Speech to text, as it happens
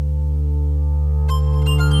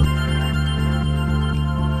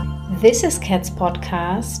This is Kat's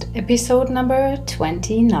podcast, episode number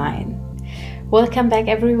 29. Welcome back,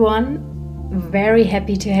 everyone. Very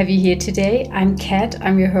happy to have you here today. I'm Kat,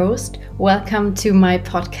 I'm your host. Welcome to my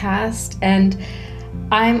podcast, and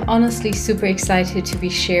I'm honestly super excited to be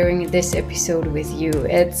sharing this episode with you.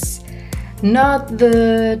 It's not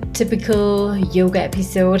the typical yoga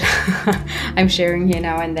episode I'm sharing here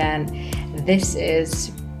now and then. This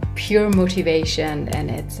is pure motivation,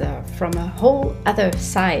 and it's from a whole other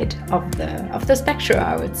side of the spectrum,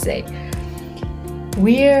 I would say.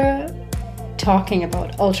 We're talking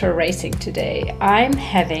about ultra racing today. I'm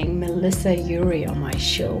having Melissa Yuri on my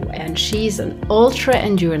show, and she's an ultra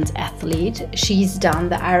endurance athlete. She's done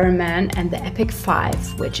the Ironman and the Epic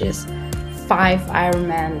 5, which is 5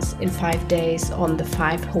 Ironmans in 5 days on the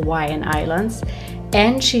 5 Hawaiian islands,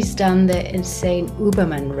 and she's done the insane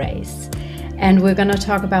Uberman race. And we're going to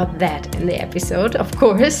talk about that in the episode, of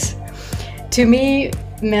course. To me,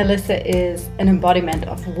 Melissa is an embodiment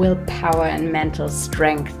of willpower and mental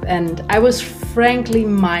strength. And I was frankly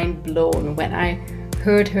mind blown when I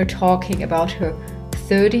heard her talking about her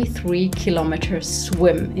 33-kilometer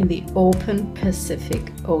swim in the open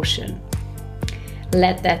Pacific Ocean.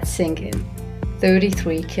 Let that sink in.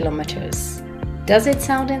 33 kilometers. Does it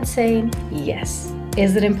sound insane? Yes.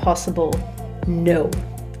 Is it impossible? No.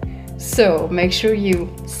 So make sure you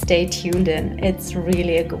stay tuned in. It's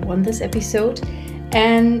really a good one, this episode.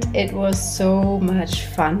 And it was so much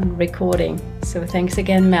fun recording. So thanks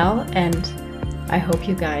again, Mel. And I hope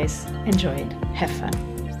you guys enjoyed. Have fun.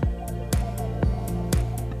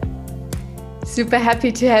 Super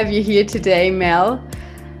happy to have you here today, Mel.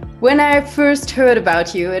 When I first heard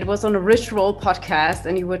about you, it was on a Rich Roll podcast,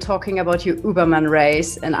 and you were talking about your Uberman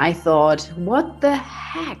race. And I thought, what the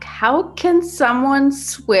heck? How can someone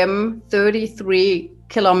swim 33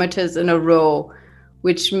 kilometers in a row,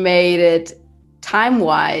 which made it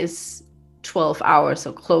time-wise 12 hours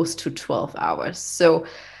or close to 12 hours? So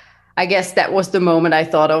I guess that was the moment I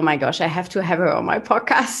thought, oh my gosh, I have to have her on my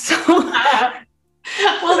podcast.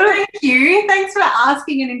 Well, thank you. Thanks for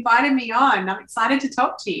asking and inviting me on. I'm excited to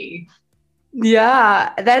talk to you.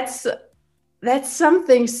 Yeah, that's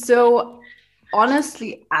something so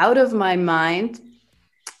honestly out of my mind.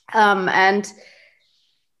 And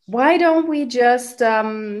why don't we just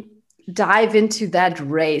dive into that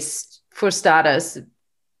race for starters?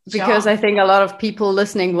 Because Sure. I think a lot of people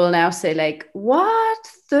listening will now say, like, what?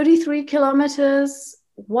 33 kilometers?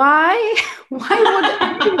 Why? Why would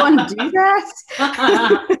anyone do that?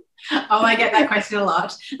 Oh, I get that question a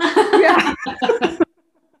lot. Yeah.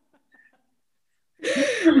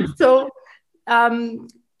 So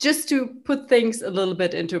just to put things a little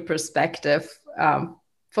bit into perspective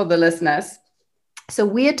for the listeners. So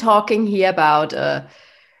we're talking here about a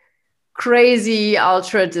crazy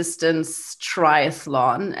ultra distance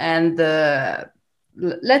triathlon, and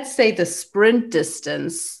let's say the sprint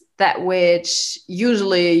distance, that which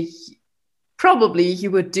usually probably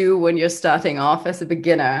you would do when you're starting off as a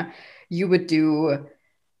beginner. You would do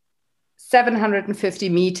 750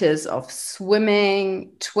 meters of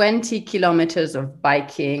swimming, 20 kilometers of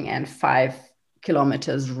biking, and 5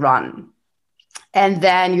 kilometers run. And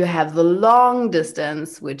then you have the long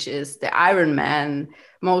distance, which is the Ironman,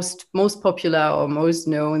 most popular or most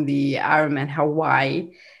known, the Ironman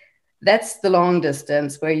Hawaii. That's the long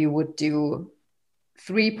distance where you would do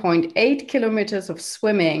 3.8 kilometers of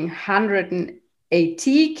swimming,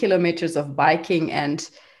 180 kilometers of biking, and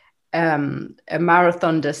a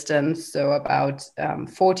marathon distance, so about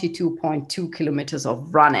 42.2 kilometers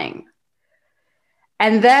of running.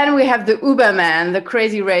 And then we have the Uberman, the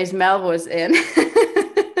crazy race Mel was in.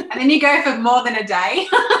 And then you go for more than a day.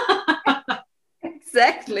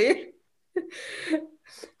 Exactly.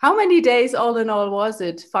 How many days all in all was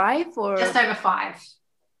it? 5 or? Just over 5.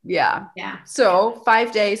 Yeah. Yeah. So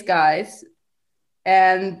 5 days, guys.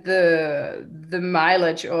 And the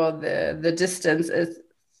mileage or the distance is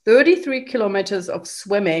 33 kilometers of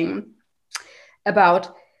swimming,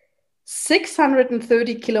 about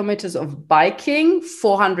 630 kilometers of biking,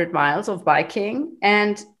 400 miles of biking,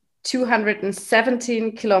 and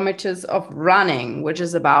 217 kilometers of running, which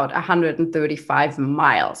is about 135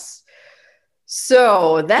 miles.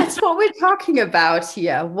 So that's what we're talking about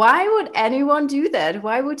here. Why would anyone do that?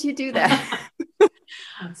 Why would you do that?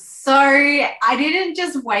 So I didn't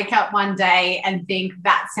just wake up one day and think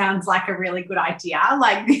that sounds like a really good idea.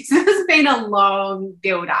 Like, this has been a long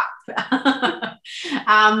build up. I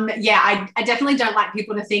definitely don't like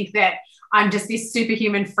people to think that I'm just this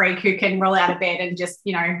superhuman freak who can roll out of bed and just,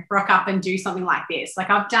 rock up and do something like this. Like,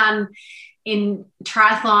 I've done in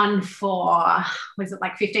triathlon for, was it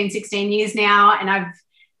like 15, 16 years now? And I've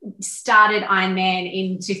started Ironman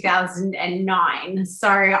in 2009. So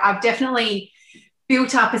I've definitely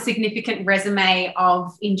built up a significant resume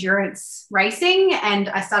of endurance racing, and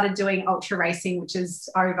I started doing ultra racing, which is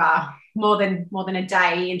over more than a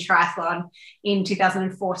day in triathlon in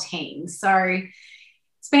 2014. So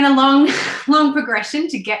it's been a long progression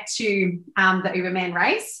to get to the Uberman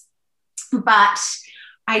race, but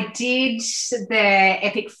I did the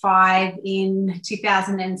Epic 5 in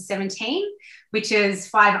 2017, which is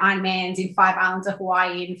 5 Ironmans in 5 islands of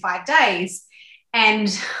Hawaii in 5 days. And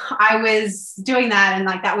I was doing that, and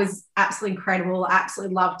like that was absolutely incredible. I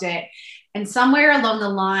absolutely loved it. And somewhere along the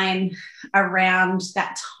line, around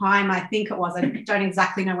that time, I think it was, I don't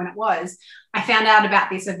exactly know when it was, I found out about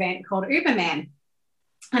this event called Uberman.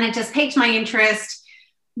 And it just piqued my interest,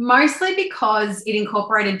 mostly because it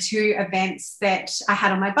incorporated 2 events that I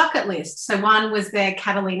had on my bucket list. So one was the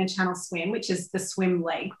Catalina Channel Swim, which is the swim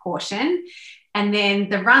leg portion. And then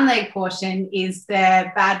the run leg portion is the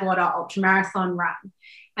Badwater Ultramarathon run.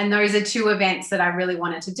 And those are 2 events that I really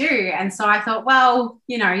wanted to do. And so I thought, well,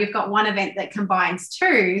 you know, you've got one event that combines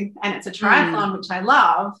 2, and it's a triathlon, which I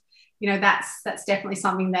love. You know, that's definitely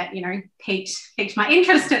something that, you know, piqued my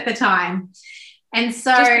interest at the time. And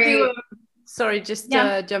so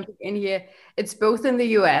jumping in here, it's both in the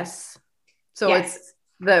US. So yes. It's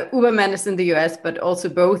the Uberman is in the US, but also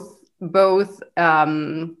both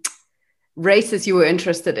races you were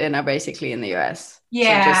interested in are basically in the US.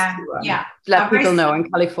 Yeah. So just to, let people know in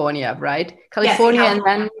California, right? California, yes, and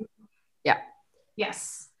then,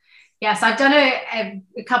 Yes, I've done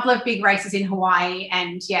a couple of big races in Hawaii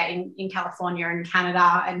and in California and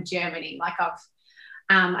Canada and Germany. Like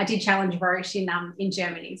I did Challenge Roche in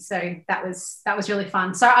Germany, so that was really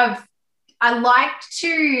fun. So I like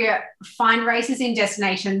to find races in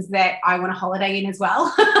destinations that I want to holiday in as well.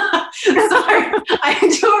 So I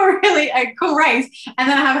do a cool race, and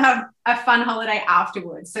then I have a fun holiday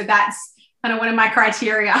afterwards. So that's kind of one of my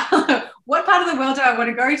criteria. What part of the world do I want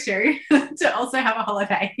to go to also have a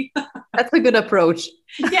holiday? That's a good approach.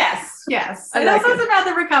 Yes. And also it's about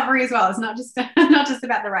the recovery as well. It's not just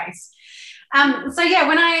about the race. So yeah,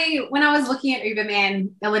 when I was looking at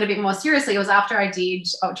Uberman a little bit more seriously, it was after I did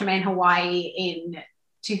Ultraman Hawaii in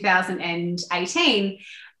 2018.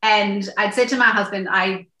 And I'd said to my husband,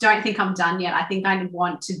 I don't think I'm done yet. I think I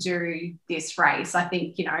want to do this race. I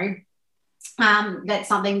think, you know, that's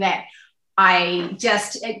something that it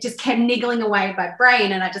just kept niggling away at my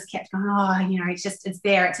brain, and I just kept going, oh, you know, it's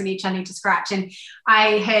there. It's an itch I need to scratch. And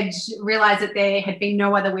I had realized that there had been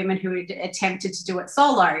no other women who had attempted to do it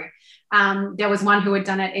solo. There was one who had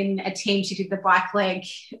done it in a team. She did the bike leg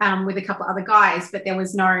with a couple of other guys, but there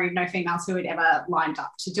was no females who had ever lined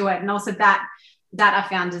up to do it. And also that I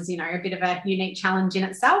found is, you know, a bit of a unique challenge in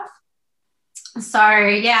itself. So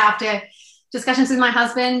yeah, after discussions with my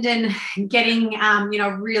husband and getting, you know,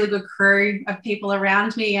 a really good crew of people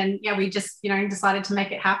around me, and we just, you know, decided to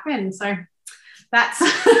make it happen. So that's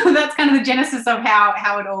that's kind of the genesis of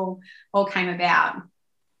how it all came about.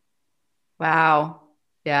 Wow.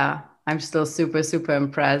 Yeah, I'm still super, super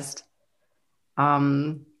impressed.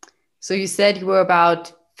 So you said you were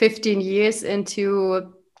about 15 years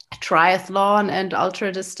into triathlon and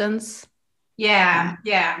ultra distance. Yeah.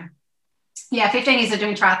 15 years of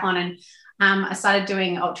doing triathlon, and I started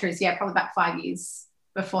doing ultras, probably about 5 years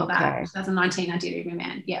before that. 2019, I did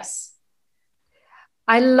Uberman. Yes.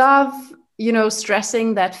 I love, you know,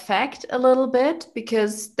 stressing that fact a little bit,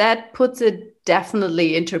 because that puts it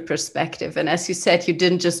definitely into perspective. And as you said, you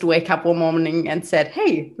didn't just wake up one morning and said,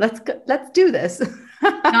 hey, let's do this.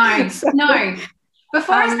 No.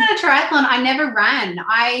 Before I started triathlon, I never ran.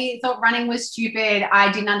 I thought running was stupid. I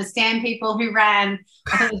didn't understand people who ran.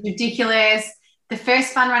 I thought it was ridiculous. The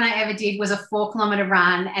first fun run I ever did was a 4-kilometer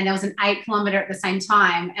run, and there was an 8-kilometer at the same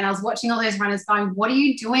time. And I was watching all those runners going, what are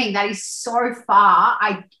you doing? That is so far.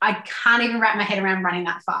 I can't even wrap my head around running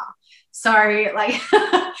that far. So like,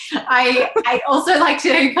 I also like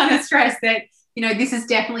to kind of stress that, you know, this has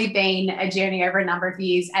definitely been a journey over a number of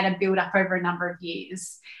years and a build up over a number of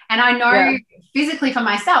years. And I know physically for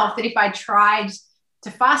myself that if I tried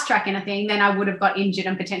to fast track anything, then I would have got injured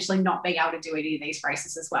and potentially not being able to do any of these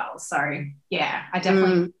races as well. So yeah, I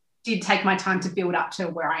definitely did take my time to build up to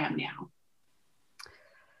where I am now.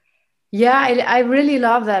 Yeah, I really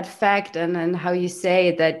love that fact, and how you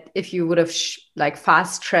say that if you would have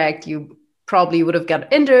fast tracked, you probably would have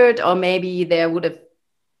got injured, or maybe there would have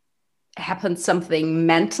happened something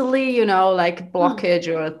mentally, you know, like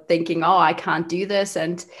blockage or thinking, oh, I can't do this.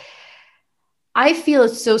 And I feel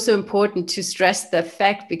it's so important to stress the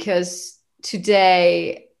fact, because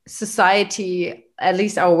today society, at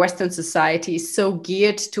least our Western society, is so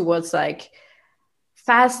geared towards like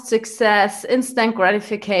fast success, instant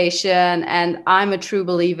gratification. And I'm a true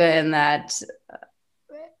believer in that,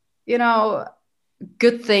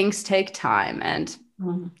 good things take time. And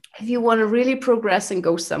if you want to really progress and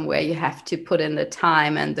go somewhere, you have to put in the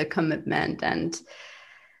time and the commitment. And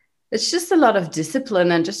it's just a lot of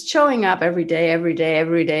discipline and just showing up every day.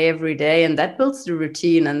 And that builds the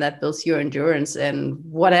routine, and that builds your endurance in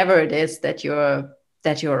whatever it is that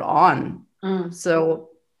you're on. So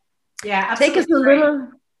yeah, take us a little.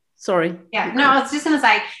 Sorry. Yeah, no, I was just going to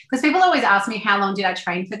say, because people always ask me how long did I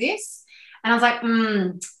train for this? And I was like,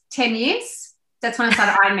 10 years. That's when I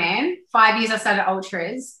started Ironman. 5 years I started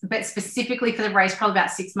ultras, but specifically for the race, probably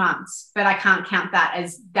about 6 months. But I can't count that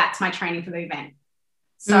as that's my training for the event.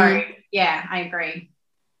 So yeah, I agree.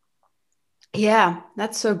 Yeah,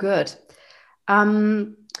 that's so good.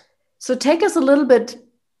 So take us a little bit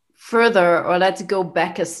further, or let's go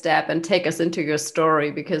back a step and take us into your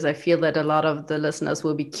story, because I feel that a lot of the listeners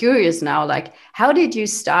will be curious now, like, how did you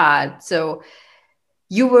start? So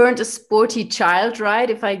you weren't a sporty child, right?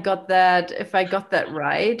 If I got that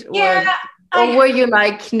right? Yeah. Or were you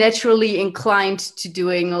like naturally inclined to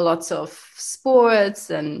doing lots of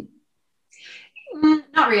sports? And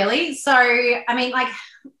not really. So, I mean, like,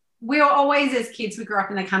 we were always, as kids, we grew up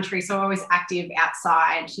in the country, so we're always active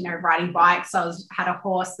outside, riding bikes. I had a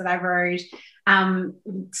horse that I rode,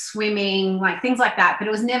 swimming, like things like that. But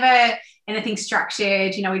it was never anything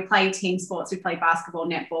structured. We played team sports, we played basketball,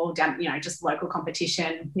 netball, just local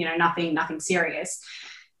competition, nothing serious.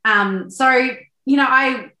 So,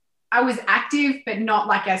 I was active, but not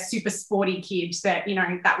like a super sporty kid that,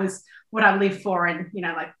 that was what I lived for. And,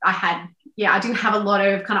 I didn't have a lot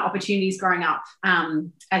of kind of opportunities growing up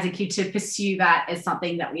as a kid to pursue that as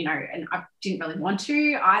something that, and I didn't really want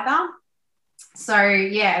to either. So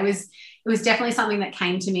yeah, it was definitely something that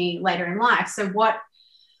came to me later in life. So what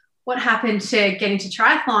happened to get into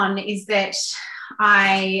triathlon is that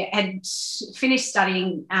I had finished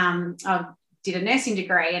studying, I did a nursing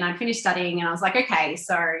degree, and I finished studying, and I was like, okay,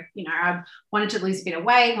 so, I wanted to lose a bit of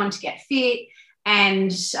weight, wanted to get fit.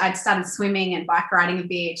 And I'd started swimming and bike riding a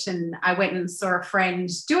bit, and I went and saw a friend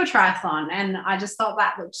do a triathlon, and I just thought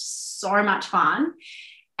that looked so much fun,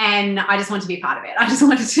 and I just wanted to be a part of it. I just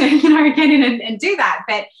wanted to, get in and do that.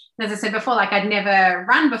 But as I said before, like, I'd never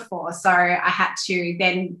run before, so I had to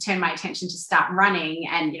then turn my attention to start running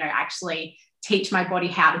and, actually teach my body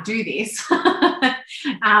how to do this.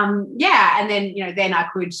 And then, then I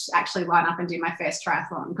could actually line up and do my first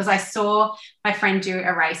triathlon, because I saw my friend do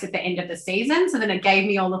a race at the end of the season. So then it gave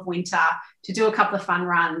me all of winter to do a couple of fun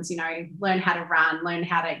runs, learn how to run, learn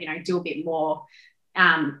how to, do a bit more.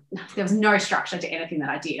 There was no structure to anything that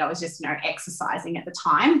I did. I was just, exercising at the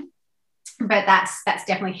time. But that's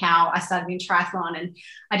definitely how I started in triathlon. And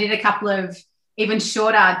I did a couple of even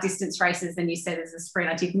shorter distance races than you said as a sprint.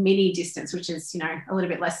 I did mini distance, which is, a little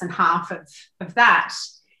bit less than half of that,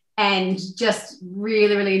 and just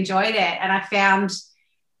really, really enjoyed it. And I found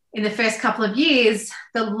in the first couple of years,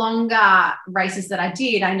 the longer races that I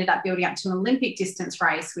did, I ended up building up to an Olympic distance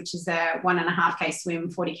race, which is a 1.5K swim,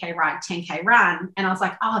 40K ride, 10K run. And I was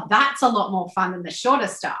like, oh, that's a lot more fun than the shorter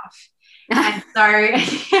stuff. And so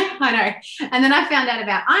I know. And then I found out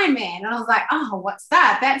about Ironman, and I was like, oh, what's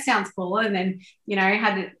that? That sounds cool. And then,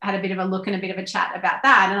 had a bit of a look and a bit of a chat about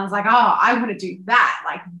that. And I was like, oh, I want to do that.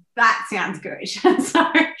 Like, that sounds good.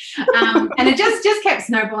 So, and it just kept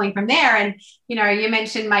snowballing from there. And, you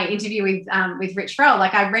mentioned my interview with Rich Roll.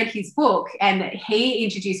 Like, I read his book, and he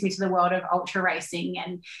introduced me to the world of ultra racing,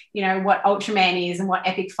 and, what Ultraman is and what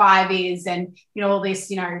Epic 5 is, and, all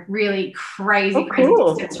this, really crazy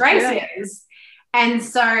distance races. Yeah. And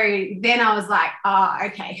so then I was like, oh,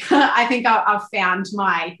 okay, I think I've found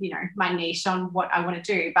my, my niche on what I want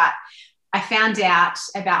to do. But I found out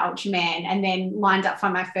about Ultraman, and then lined up for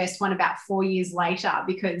my first one about 4 years later,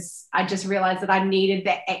 because I just realized that I needed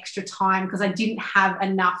that extra time, because I didn't have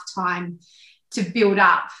enough time to build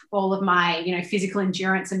up all of my, physical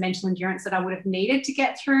endurance and mental endurance that I would have needed to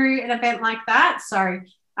get through an event like that. So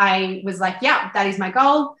I was like, yeah, that is my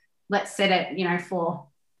goal. Let's set it, for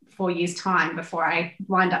 4 years' time, before I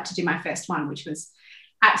lined up to do my first one, which was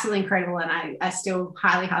absolutely incredible. And I still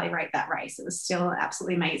highly, highly rate that race. It was still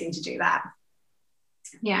absolutely amazing to do that.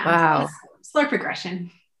 Yeah. Wow. Slow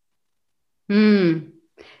progression.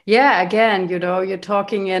 Yeah. Again, you're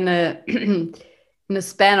talking in a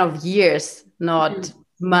span of years, not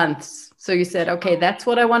months. So you said, okay, that's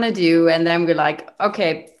what I want to do. And then we're like,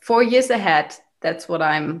 okay, 4 years ahead, that's what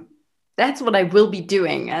I will be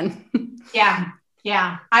doing. And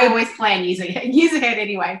yeah, I always plan years ahead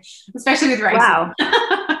anyway, especially with racing. Wow.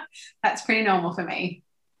 That's pretty normal for me.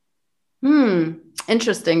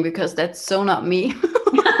 Interesting, because that's so not me.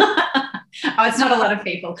 Oh, it's not a lot of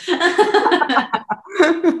people.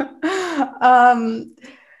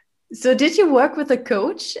 So did you work with a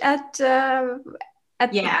coach at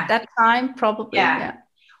Yeah. that time? Probably. Yeah.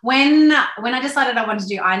 When I decided I wanted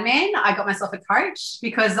to do Ironman, I got myself a coach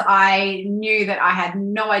because I knew that I had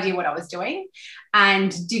no idea what I was doing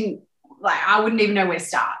and I wouldn't even know where to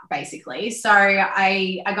start, basically. So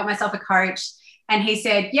I got myself a coach, and he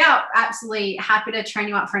said, yeah, absolutely happy to train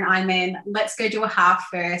you up for an Ironman. Let's go do a half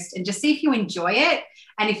first and just see if you enjoy it.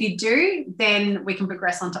 And if you do, then we can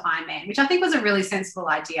progress on to Ironman, which I think was a really sensible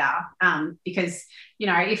idea, because,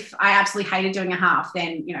 if I absolutely hated doing a half,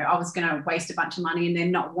 then, I was going to waste a bunch of money and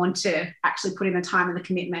then not want to actually put in the time and the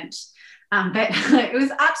commitment. But it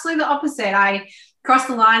was absolutely the opposite. I crossed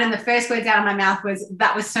the line and the first words out of my mouth was,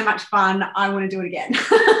 that was so much fun, I want to do it again.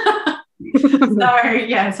 So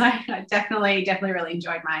yes, I definitely really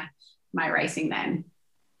enjoyed my racing then.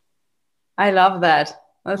 I love that.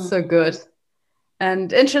 That's so good.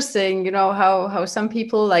 And interesting, how some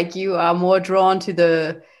people like you are more drawn to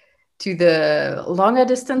the longer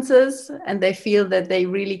distances, and they feel that they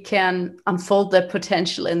really can unfold their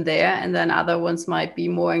potential in there, and then other ones might be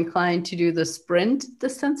more inclined to do the sprint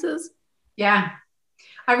distances. Yeah.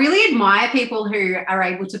 I really admire people who are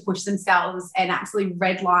able to push themselves and absolutely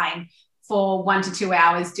redline for 1 to 2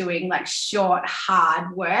 hours doing like short,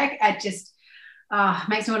 hard work. It just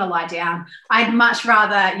makes me want to lie down. I'd much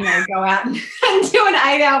rather, go out and do an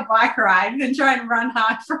 8-hour bike ride than try and run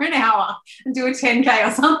hard for an hour and do a 10K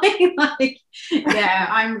or something.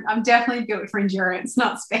 I'm definitely built for endurance,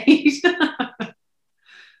 not speed.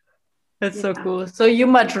 That's so cool. So you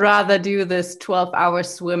much rather do this 12-hour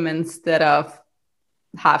swim instead of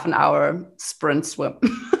half an hour sprint swim.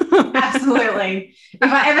 Absolutely.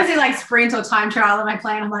 If I ever see like sprint or time trial in my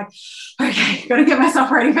plan, I'm like, okay, got to get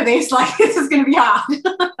myself ready for this. Like, this is going to be hard.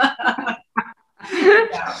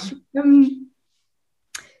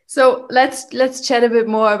 So let's chat a bit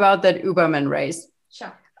more about that Uberman race.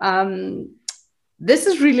 Sure. This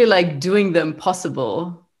is really like doing the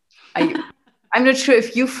impossible. I'm not sure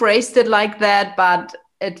if you phrased it like that, but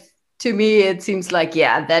to me, it seems like,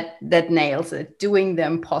 yeah, that nails it, doing the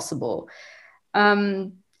impossible.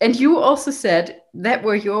 And you also said, that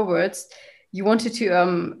were your words, you wanted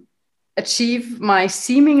to achieve my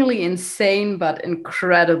seemingly insane but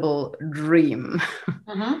incredible dream.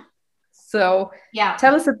 Mm-hmm. So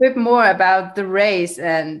tell us a bit more about the race,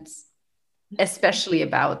 and especially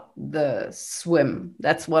about the swim.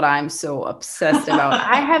 That's what I'm so obsessed about.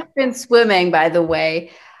 I have been swimming, by the way.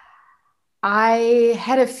 I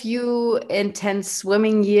had a few intense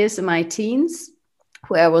swimming years in my teens,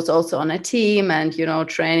 where I was also on a team and,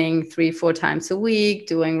 training 3-4 times a week,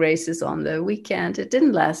 doing races on the weekend. It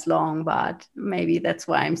didn't last long, but maybe that's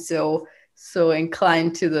why I'm so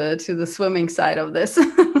inclined to the swimming side of this.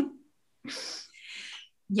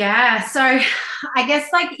 Yeah. So I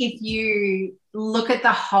guess like if you look at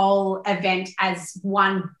the whole event as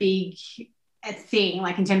one big thing,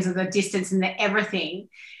 like in terms of the distance and the everything,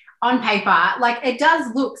 on paper, like it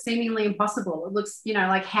does look seemingly impossible. It looks,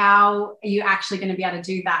 like how are you actually going to be able to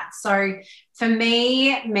do that? So for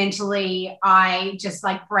me, mentally, I just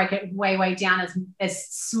like break it way down as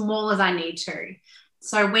small as I need to.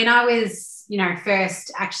 So when I was,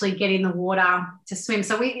 first actually get in the water to swim.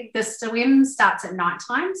 So the swim starts at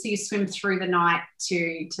nighttime. So you swim through the night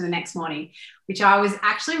to the next morning, which I was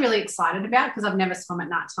actually really excited about because I've never swum at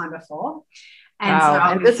nighttime before. And wow. So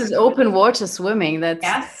and this is open water swimming.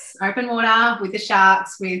 Yes, open water with the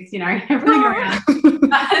sharks, with, everything around.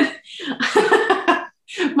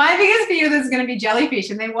 My biggest fear was going to be jellyfish,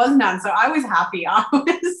 and there was none. So I was happy. I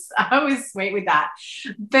was sweet with that.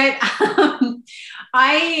 But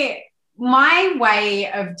my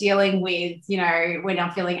way of dealing with, when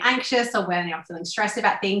I'm feeling anxious or when I'm feeling stressed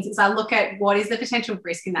about things is I look at what is the potential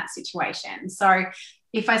risk in that situation. So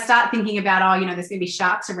if I start thinking about, there's going to be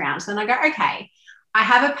sharks around, so then I go, okay, I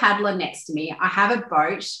have a paddler next to me. I have a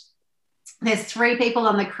boat. There's 3 people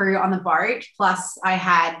on the crew on the boat, plus I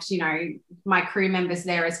had, my crew members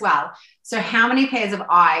there as well. So how many pairs of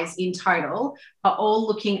eyes in total are all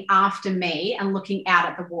looking after me and looking out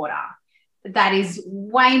at the water? That is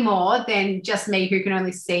way more than just me who can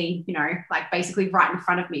only see, like basically right in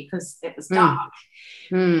front of me because it was dark.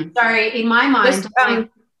 So in my mind,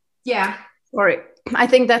 Sorry. I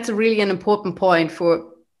think that's really an important point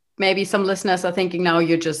for maybe some listeners are thinking now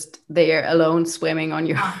you're just there alone swimming on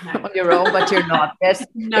your on your own, but you're not. There's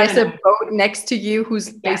a boat next to you who's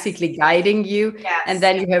basically guiding you. Yes. And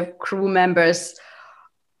then you have crew members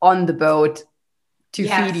on the boat to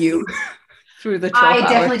feed you through the 12 hours. I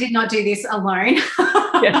definitely did not do this alone.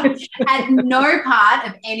 At no part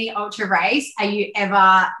of any ultra race are you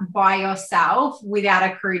ever by yourself without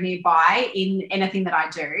a crew nearby in anything that I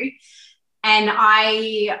do. And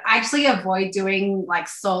I actually avoid doing like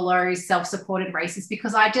solo self-supported races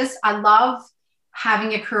because I love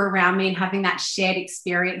having a crew around me and having that shared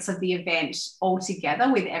experience of the event all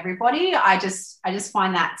together with everybody. I just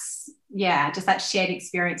find just that shared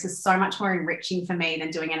experience is so much more enriching for me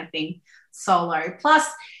than doing anything solo. Plus,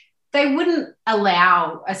 they wouldn't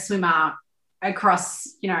allow a swimmer across,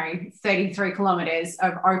 33 kilometers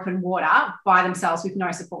of open water by themselves with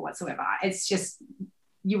no support whatsoever. It's just,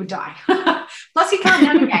 you would die. Plus, you can't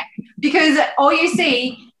navigate because all you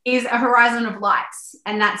see is a horizon of lights,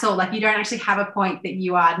 and that's all. Like, you don't actually have a point that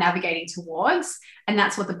you are navigating towards, and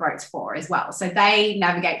that's what the boat's for as well. So they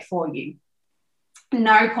navigate for you.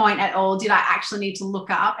 No point at all did I actually need to look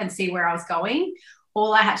up and see where I was going.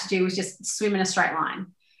 All I had to do was just swim in a straight line,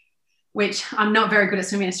 which I'm not very good at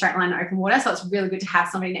swimming in a straight line in open water. So it's really good to have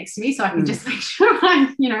somebody next to me so I can just make sure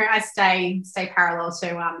I stay parallel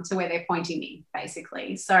to where they're pointing me,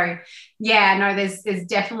 basically. So yeah, no, there's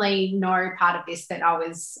definitely no part of this that I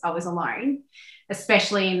was alone,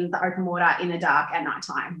 especially in the open water in the dark at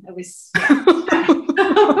nighttime. It was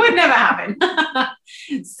would never happen.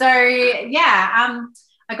 So yeah,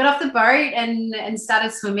 I got off the boat and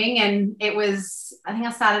started swimming, and I think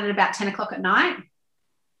I started at about 10 o'clock at night.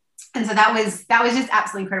 And so that was just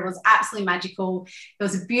absolutely incredible. It was absolutely magical. It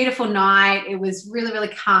was a beautiful night. It was really, really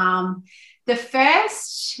calm. The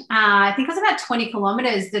first, I think it was about 20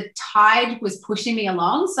 kilometers, the tide was pushing me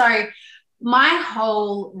along. So my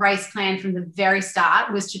whole race plan from the very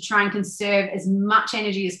start was to try and conserve as much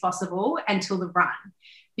energy as possible until the run.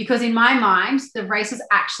 Because in my mind, the race was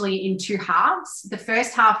actually in two halves. The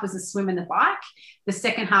first half was the swim and the bike. The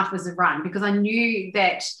second half was the run, because I knew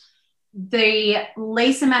that the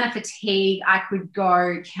least amount of fatigue I could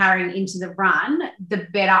go carrying into the run, the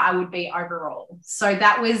better I would be overall. So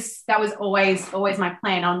that was always my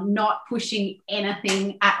plan, on not pushing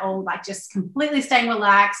anything at all, like just completely staying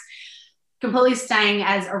relaxed, completely staying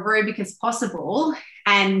as aerobic as possible,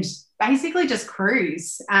 and basically just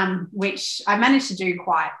cruise, which I managed to do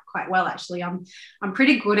quite well, actually. I'm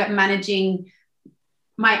pretty good at managing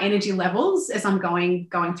my energy levels as I'm going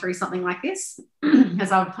through something like this,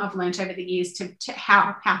 as I've learned over the years to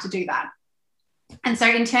how to do that. And so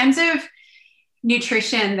in terms of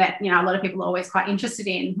nutrition that, a lot of people are always quite interested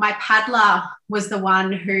in, my paddler was the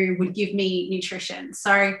one who would give me nutrition.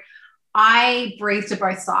 So I breathe to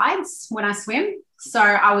both sides when I swim. So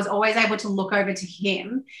I was always able to look over to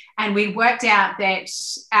him, and we worked out that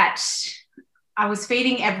I was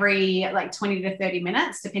feeding every 20 to 30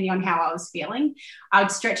 minutes, depending on how I was feeling. I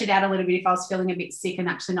would stretch it out a little bit if I was feeling a bit sick and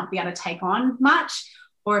actually not be able to take on much,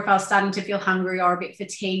 or if I was starting to feel hungry or a bit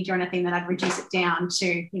fatigued or anything, then I'd reduce it down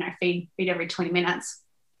to, feed every 20 minutes.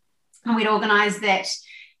 And we'd organise that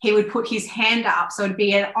he would put his hand up, so it'd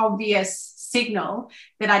be an obvious signal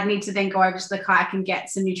that I'd need to then go over to the kayak and get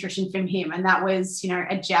some nutrition from him. And that was,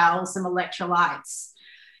 a gel, some electrolytes,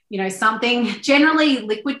 something, generally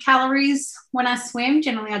liquid calories when I swim.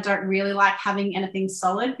 Generally, I don't really like having anything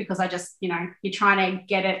solid, because I just, you're trying to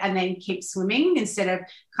get it and then keep swimming instead of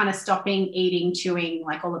kind of stopping, eating, chewing,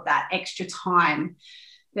 like all of that extra time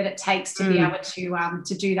that it takes to be able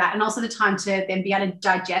to do that. And also the time to then be able to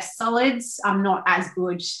digest solids. I'm not as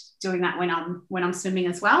good doing that when I'm swimming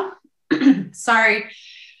as well. So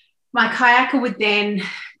my kayaker would then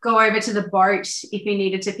go over to the boat if he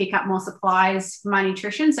needed to pick up more supplies for my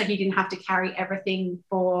nutrition, so he didn't have to carry everything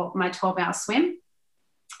for my 12-hour swim.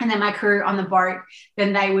 And then my crew on the boat,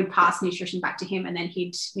 then they would pass nutrition back to him, and then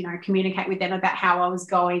he'd, communicate with them about how I was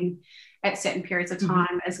going at certain periods of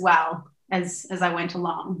time as well as I went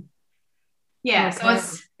along. Yeah, okay.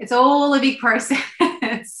 So it's all a big process.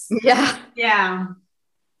 Yeah. Yeah.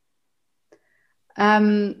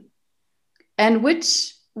 And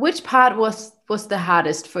which part was the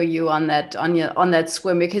hardest for you on that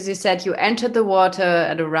swim? Because you said you entered the water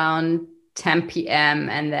at around 10 p.m.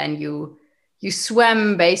 and then you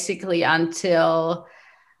swam basically until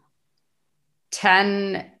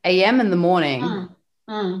 10 a.m. in the morning.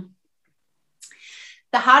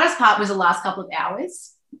 The hardest part was the last couple of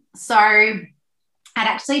hours. So I'd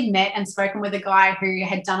actually met and spoken with a guy who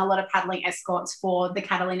had done a lot of paddling escorts for the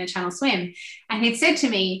Catalina Channel Swim, and he'd said to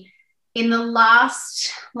me, in the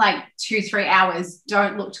last 2-3 hours,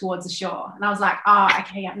 don't look towards the shore. And I was like, oh,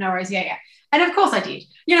 okay, yeah, no worries, yeah. And of course I did.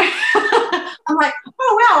 I'm like,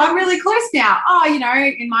 oh, wow, I'm really close now. Oh,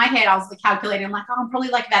 in my head, I was calculating, I'm like, oh, I'm probably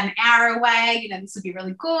about an hour away. This would be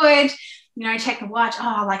really good. Check the watch.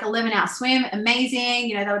 Oh, 11-hour swim,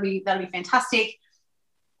 amazing. That'll be fantastic.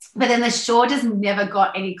 but then the shore just never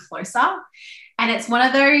got any closer. And it's one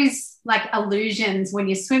of those like illusions when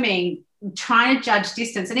you're swimming, trying to judge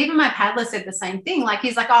distance. And even my paddler said the same thing. Like,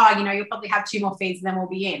 he's like, oh, you'll probably have 2 more feeds and then we'll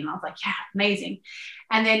be in. And I was like, yeah, amazing.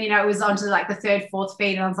 And then, it was on to like the 3rd, 4th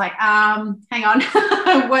feed. And I was like, hang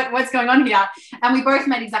on, what's going on here? And we both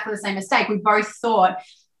made exactly the same mistake. We both thought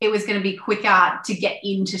it was going to be quicker to get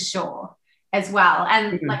into shore as well.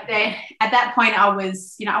 And like at that point I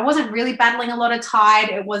was, I wasn't really battling a lot of tide.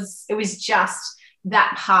 It was just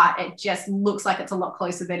that part. It just looks like it's a lot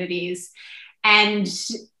closer than it is. And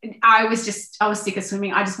I was sick of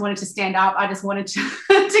swimming. I just wanted to stand up. I just wanted to,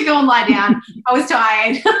 to go and lie down. I was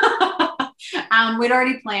tired. We'd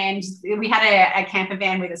already planned, we had a camper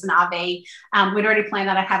van with us, an RV. We'd already planned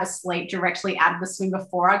that I'd have a sleep directly out of the swim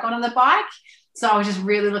before I got on the bike. So I was just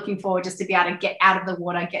really looking forward just to be able to get out of the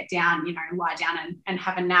water, get down, lie down and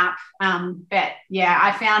have a nap. But yeah,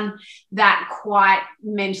 I found that quite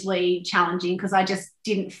mentally challenging because I just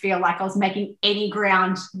didn't feel like I was making any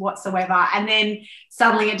ground whatsoever. And then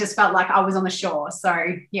suddenly it just felt like I was on the shore. So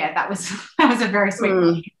yeah, that was a very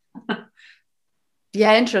sweet thing.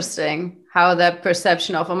 Yeah, interesting how that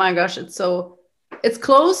perception of, oh my gosh, it's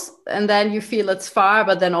close, and then you feel it's far,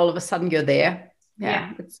 but then all of a sudden you're there.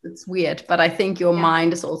 Yeah. It's weird, but I think your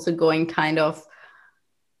mind is also going kind of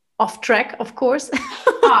off track, of course.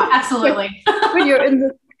 Oh, absolutely. When you're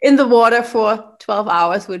in the water for 12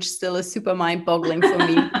 hours, which still is super mind-boggling for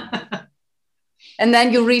me. And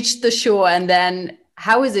then you reach the shore, and then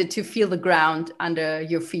how is it to feel the ground under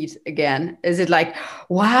your feet again? Is it like,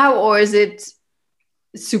 wow, or is it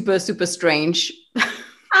super, super strange?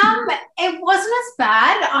 It wasn't as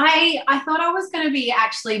bad. I thought I was going to be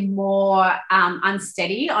actually more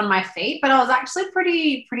unsteady on my feet, but I was actually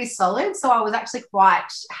pretty solid. So I was actually quite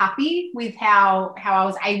happy with how I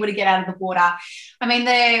was able to get out of the water. I mean,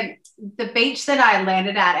 the beach that I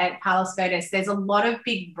landed at Palos Verdes, there's a lot of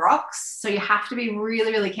big rocks. So you have to be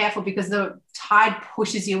really, really careful because the tide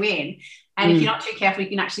pushes you in. And if you're not too careful, you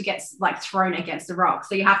can actually get like thrown against the rock.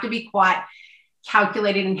 So you have to be quite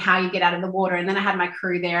calculated in how you get out of the water. And then I had my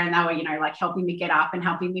crew there, and they were, like helping me get up and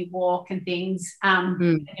helping me walk and things, up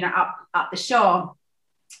the shore.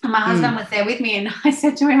 And my husband was there with me, and I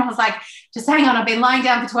said to him, I was like, just hang on, I've been lying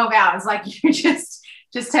down for 12 hours. Like, you just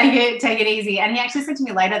take it easy. And he actually said to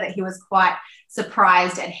me later that he was quite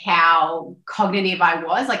surprised at how cognitive I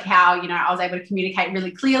was, like how, I was able to communicate really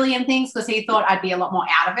clearly and things, because he thought I'd be a lot more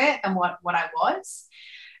out of it than what I was.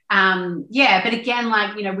 But again,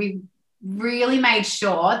 like, we really made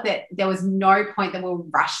sure that there was no point that we were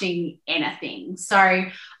rushing anything. So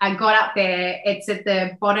I got up there. It's at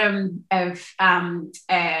the bottom of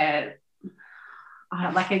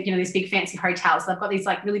these big fancy hotels. So I've got these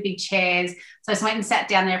like really big chairs. So I just went and sat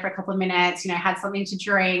down there for a couple of minutes, had something to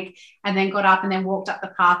drink, and then got up and then walked up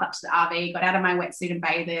the path up to the RV, got out of my wetsuit and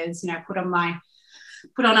bathers, put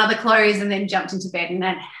on other clothes, and then jumped into bed and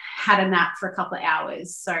then had a nap for a couple of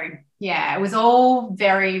hours. So yeah, it was all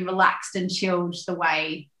very relaxed and chilled the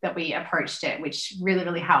way that we approached it, which really,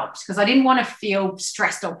 really helped, because I didn't want to feel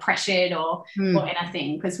stressed or pressured or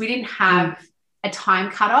anything, because we didn't have a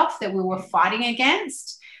time cutoff that we were fighting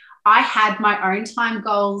against. I had my own time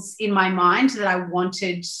goals in my mind that I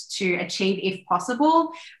wanted to achieve if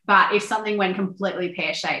possible. But if something went completely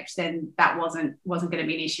pear-shaped, then that wasn't going to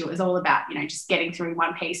be an issue. It was all about, just getting through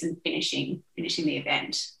one piece and finishing the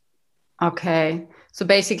event. Okay. So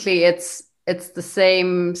basically it's the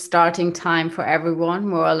same starting time for everyone,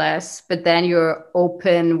 more or less, but then you're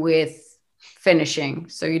open with finishing.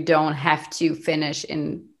 So you don't have to finish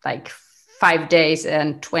in like 5 days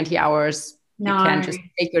and 20 hours. No. You can just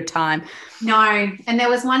take your time. No. And there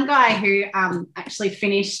was one guy who actually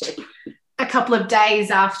finished a couple of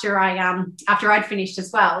days after I'd finished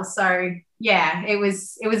as well. So yeah, it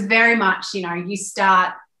was very much, you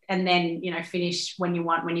start and then, finish when you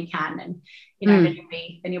want, when you can, and, then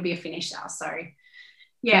you'll be a finisher. So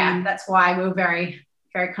yeah, that's why we were very,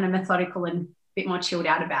 very kind of methodical and a bit more chilled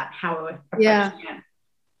out about how we were approaching it.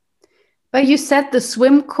 But you set the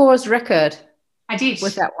swim course record. I did.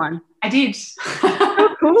 With that one. I did.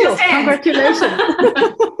 Oh, cool. Congratulations.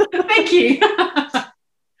 Thank you.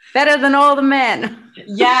 Better than all the men.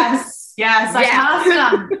 Yes.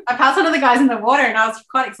 I passed one of the guys in the water, and I was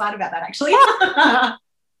quite excited about that, actually.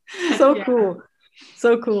 So cool.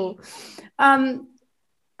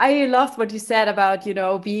 I loved what you said about,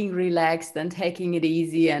 being relaxed and taking it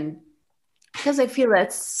easy, and because I feel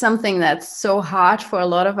that's something that's so hard for a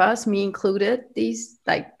lot of us, me included,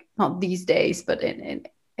 not these days, but in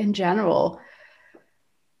general.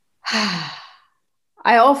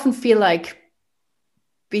 I often feel like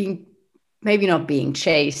being maybe not being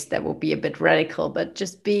chased, that would be a bit radical, but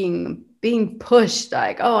just being pushed,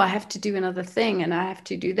 like, oh, I have to do another thing and I have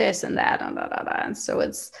to do this and that and da, da, da. And so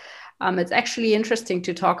it's actually interesting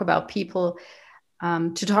to talk about people,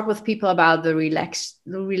 to talk with people about the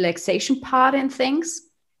relaxation part in things.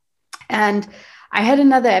 And I had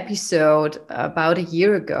another episode about a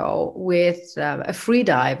year ago with a free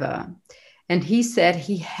diver, and he said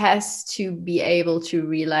he has to be able to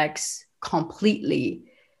relax completely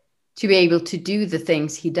to be able to do the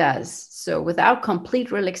things he does. So without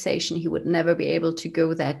complete relaxation, he would never be able to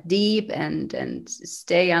go that deep and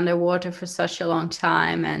stay underwater for such a long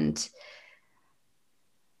time. And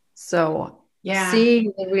so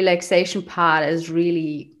seeing the relaxation part is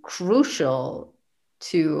really crucial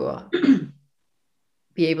to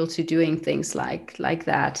be able to doing things like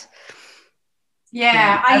that.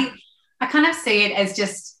 Yeah, I kind of see it as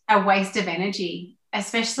just a waste of energy,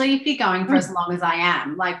 especially if you're going for as long as I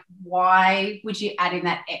am. Like, why would you add in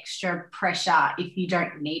that extra pressure if you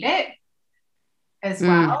don't need it as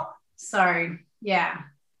well? So, yeah.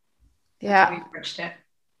 We approached it.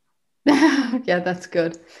 Yeah, that's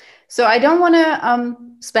good. So I don't want to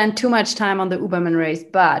spend too much time on the Uberman race,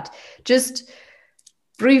 but just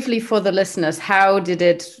briefly for the listeners, how did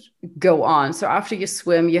it go on? So after you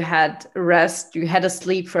swim, you had rest, you had a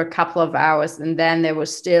sleep for a couple of hours, and then there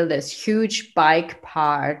was still this huge bike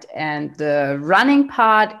part and the running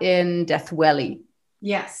part in Death Valley.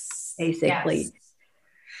 Yes. Basically. Yes.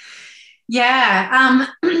 Yeah.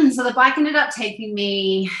 So the bike ended up taking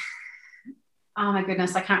me, oh my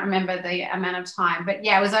goodness, I can't remember the amount of time, but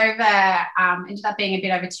yeah, it was over, ended up being a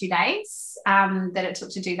bit over 2 days that it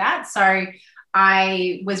took to do that. So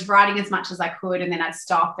I was riding as much as I could, and then I'd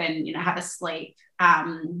stop and, have a sleep.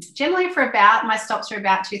 Generally my stops were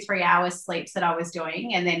about 2-3 hours sleeps that I was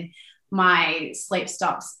doing. And then my sleep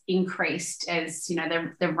stops increased as,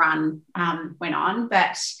 the run went on.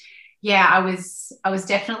 But yeah, I was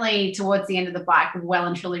definitely towards the end of the bike well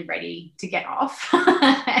and truly ready to get off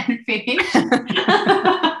and finish.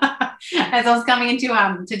 As I was coming into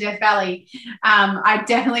to Death Valley, I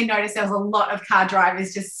definitely noticed there was a lot of car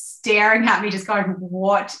drivers just staring at me, just going,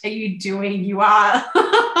 "What are you doing? You are."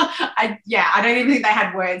 I don't even think they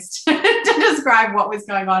had words to describe what was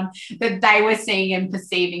going on that they were seeing and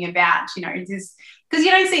perceiving about, just because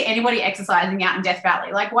you don't see anybody exercising out in Death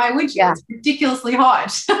Valley. Like, why would you? Yeah. It's ridiculously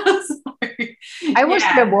hot. I was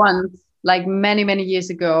there once, like many, many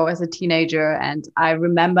years ago as a teenager, and I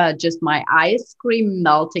remember just my ice cream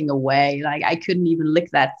melting away. Like, I couldn't even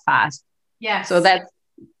lick that fast. Yeah. So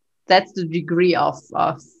that's the degree of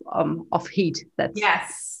heat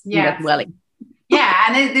that's in Death Valley. Yeah,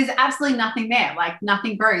 and there's absolutely nothing there, like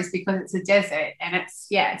nothing grows because it's a desert, and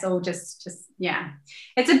it's all just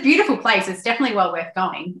it's a beautiful place. It's definitely well worth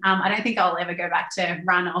going. I don't think I'll ever go back to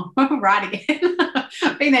run or ride again.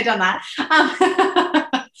 Been there, done that.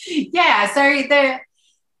 So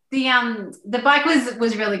the bike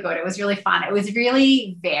was really good. It was really fun. It was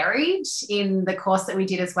really varied in the course that we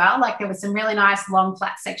did as well. Like, there was some really nice long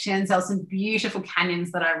flat sections. There were some beautiful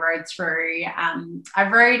canyons that I rode through. I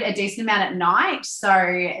rode a decent amount at night, so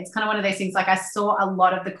it's kind of one of those things. Like, I saw a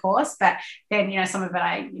lot of the course, but then some of it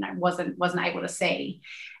I wasn't able to see.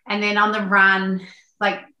 And then on the run,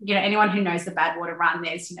 like, anyone who knows the Badwater Run,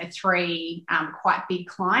 there's 3 quite big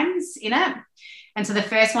climbs in it. And so the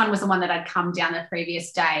first one was the one that I'd come down the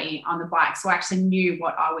previous day on the bike. So I actually knew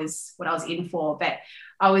what I was in for. But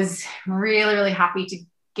I was really, really happy to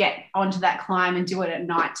get onto that climb and do it at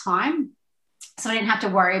night time. So I didn't have to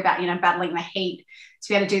worry about, battling the heat to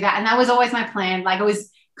be able to do that. And that was always my plan. Like, it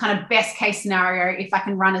was kind of best case scenario if I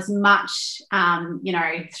can run as much,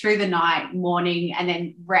 through the night, morning, and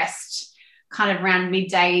then rest kind of around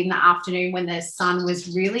midday in the afternoon when the sun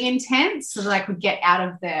was really intense, so that I could get out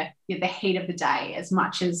of the heat of the day as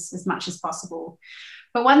much as possible.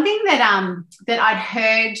 But one thing that I'd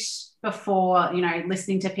heard before,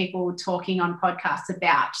 listening to people talking on podcasts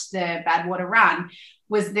about the Badwater Run,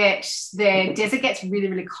 was that the desert gets really,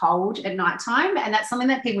 really cold at nighttime, and that's something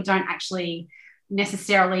that people don't actually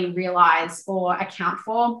necessarily realize or account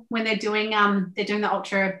for when they're doing the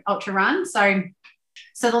ultra run. So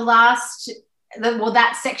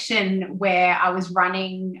that section where I was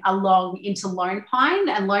running along into Lone Pine,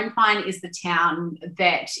 and Lone Pine is the town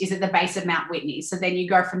that is at the base of Mount Whitney. So then you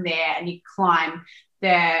go from there and you climb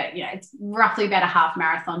it's roughly about a half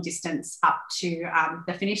marathon distance up to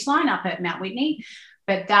the finish line up at Mount Whitney.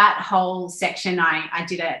 But that whole section I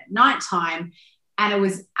did at nighttime, and it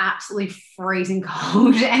was absolutely freezing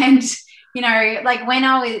cold. And like when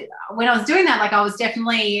I was doing that, like I was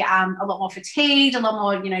definitely a lot more fatigued, a lot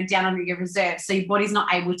more, down under your reserve. So your body's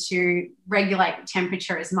not able to regulate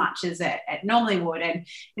temperature as much as it normally would. And,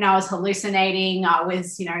 I was hallucinating. I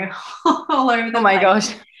was, all over the place. Oh my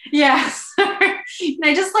gosh. Yeah. So,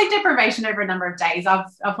 just sleep deprivation over a number of days. I've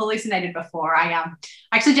hallucinated before. I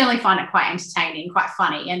actually generally find it quite entertaining, quite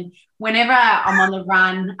funny. And whenever I'm on the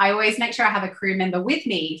run, I always make sure I have a crew member with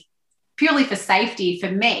me, purely for safety for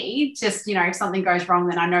me. Just, if something goes wrong,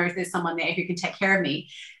 then I know if there's someone there who can take care of me.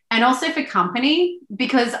 And also for company,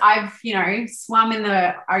 because I've, swum in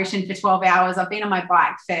the ocean for 12 hours. I've been on my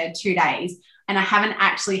bike for 2 days, and I haven't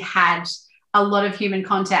actually had a lot of human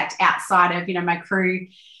contact outside of, my crew,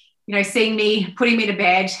 seeing me, putting me to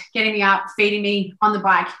bed, getting me up, feeding me on the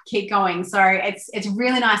bike, keep going. So it's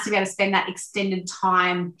really nice to be able to spend that extended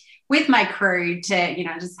time with my crew to,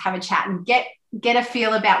 just have a chat and get a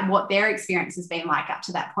feel about what their experience has been like up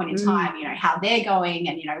to that point in time, how they're going,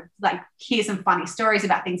 and, like hear some funny stories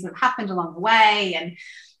about things that have happened along the way and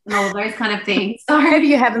all of those kind of things. So maybe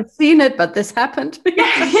you haven't seen it, but this happened.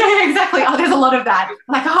 yeah, exactly. Oh, there's a lot of that.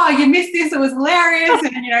 Like, oh, you missed this. It was hilarious.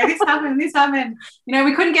 And, this happened.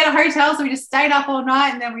 We couldn't get a hotel, so we just stayed up all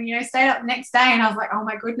night. And then we, stayed up the next day, and I was like, oh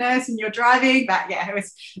my goodness, and you're driving. But yeah,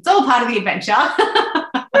 it's all part of the adventure.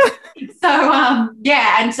 So,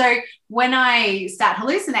 and so when I start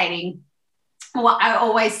hallucinating, well, I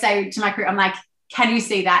always say to my crew, I'm like, can you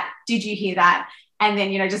see that? Did you hear that? And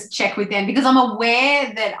then, just check with them, because I'm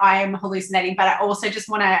aware that I'm hallucinating, but I also just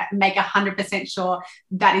want to make 100% sure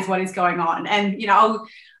that is what is going on. And,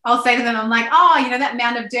 I'll say to them, I'm like, oh, that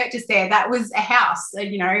mound of dirt just there, that was a house,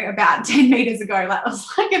 about 10 meters ago. That was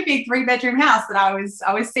like a big 3-bedroom house that I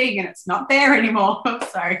was seeing, and it's not there anymore.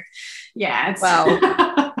 So yeah, it's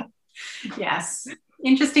wow. Yes.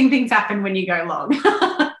 Interesting things happen when you go long.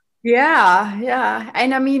 Yeah.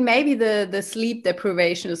 And I mean, maybe the sleep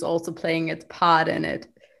deprivation is also playing its part in it.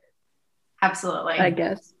 Absolutely. I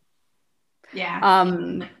guess. Yeah.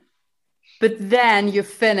 But then you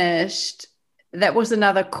finished, that was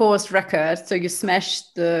another course record. So you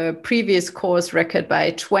smashed the previous course record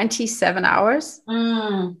by 27 hours.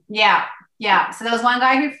 Yeah. So there was one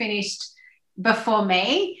guy who finished before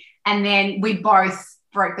me, and then we both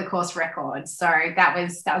broke the course record. So that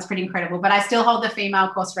was pretty incredible. But I still hold the female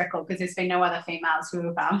course record, because there's been no other females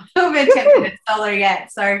who have attempted it solo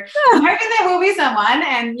yet. So I'm hoping there will be someone.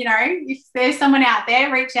 And, if there's someone out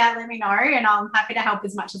there, reach out, let me know, and I'm happy to help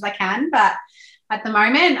as much as I can. But at the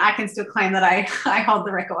moment, I can still claim that I hold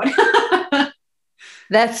the record.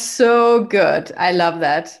 That's so good. I love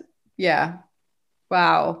that. Yeah.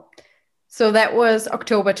 Wow. So that was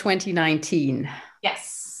October 2019.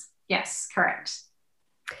 Yes, correct.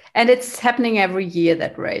 And it's happening every year,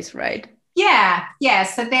 that race, right? Yeah.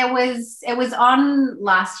 So it was on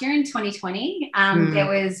last year in 2020. There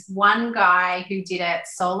was one guy who did it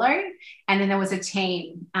solo, and then there was a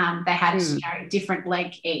team. They had different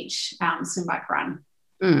leg each, swim, bike, run.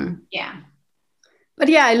 Yeah. But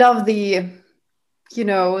yeah, I love the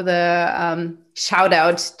shout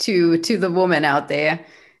out to the woman out there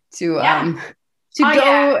to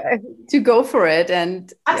go for it.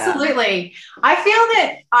 And absolutely. I feel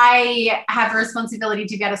that I have a responsibility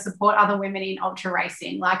to be able to support other women in ultra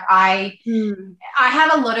racing. Like I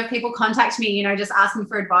have a lot of people contact me, just asking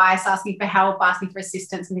for advice, asking for help, asking for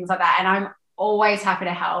assistance and things like that. And I'm always happy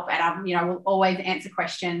to help. And I'm, will always answer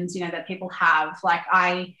questions, that people have. Like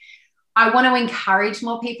I want to encourage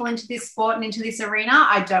more people into this sport and into this arena.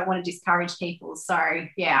 I don't want to discourage people. So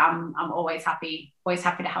yeah, I'm always happy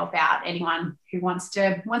to help out anyone who wants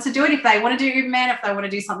to do it. If they want to do Ironman, if they want to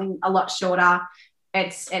do something a lot shorter,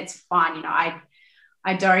 it's fine. I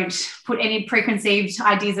don't put any preconceived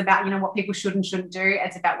ideas about, what people should and shouldn't do.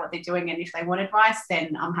 It's about what they're doing. And if they want advice,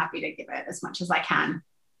 then I'm happy to give it as much as I can.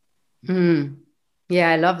 Yeah,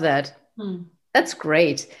 I love that. That's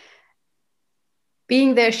great.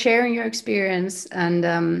 Being there, sharing your experience, and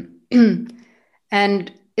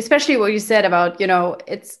and especially what you said about,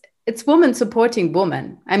 it's women supporting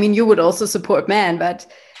women. I mean, you would also support men, but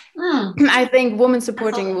I think women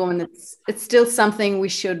supporting women, it's still something we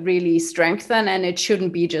should really strengthen, and it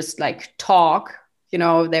shouldn't be just like talk.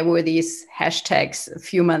 There were these hashtags a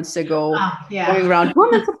few months ago going around,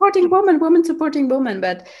 women supporting women,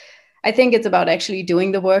 but I think it's about actually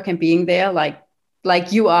doing the work and being there,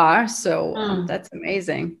 like you are. So that's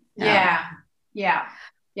amazing. Yeah,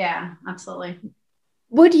 absolutely.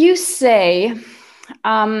 Would you say,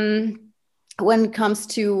 when it comes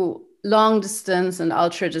to long distance and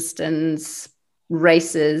ultra distance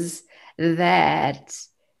races, that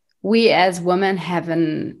we as women have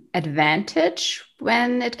an advantage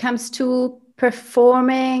when it comes to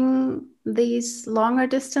performing these longer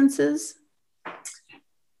distances?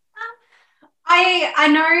 I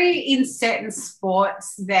know in certain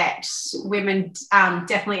sports that women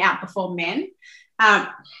definitely outperform men. I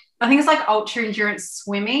think it's like ultra endurance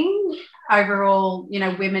swimming. Overall, you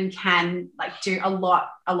know, women can like do a lot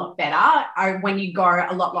better when you go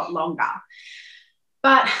a lot longer.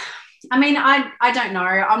 But I mean, I don't know.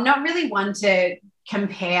 I'm not really one to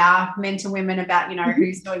compare men to women about, you know,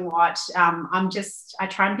 who's doing what. I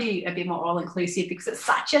try and be a bit more all inclusive because it's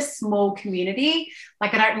such a small community.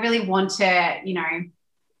 Like, I don't really want to, you know,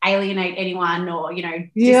 alienate anyone or, you know,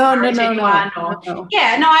 discourage anyone.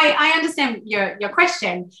 I understand your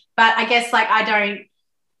question, but I guess like I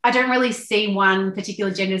don't really see one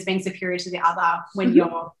particular gender as being superior to the other when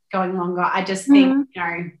you're going longer. I just think, you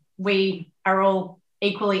know, we are all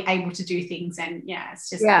equally able to do things, and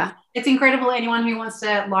it's incredible, anyone who wants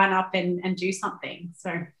to line up and do something.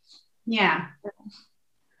 So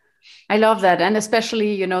I love that. And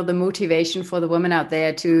especially, you know, the motivation for the women out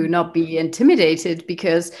there to not be intimidated,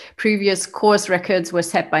 because previous course records were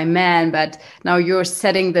set by men, but now you're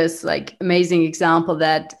setting this like amazing example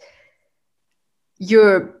that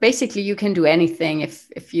you can do anything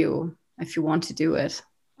if you want to do it.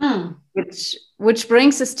 Which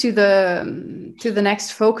brings us to the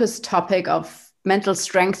next focus topic of mental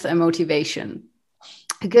strength and motivation.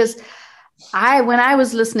 Because when I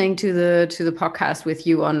was listening to the podcast with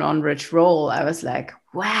you on Rich Roll, I was like,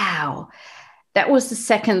 wow, that was the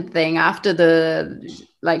second thing after the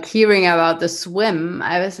like hearing about the swim.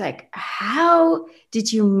 I was like, how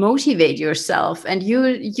did you motivate yourself? And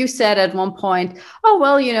you said at one point, oh,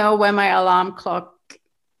 well, you know, when my alarm clock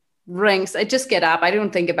rings, I just get up, I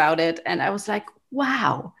don't think about it. And I was like,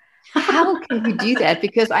 wow, how can you do that?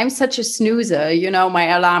 Because I'm such a snoozer, you know, my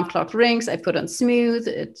alarm clock rings, I put on snooze,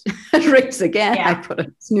 it rings again, I put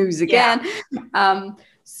on snooze again.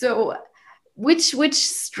 So which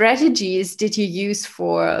strategies did you use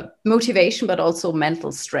for motivation but also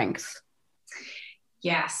mental strength?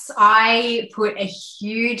 Yes, I put a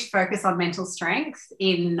huge focus on mental strength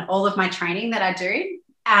in all of my training that I do.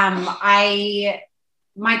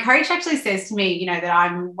 My coach actually says to me, you know, that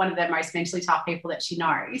I'm one of the most mentally tough people that she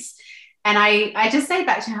knows. And I just say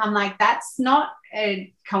back to her, I'm like, that's not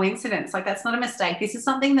a coincidence. Like, that's not a mistake. This is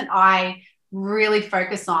something that I really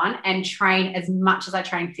focus on and train as much as I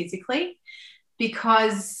train physically,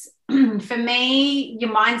 because for me,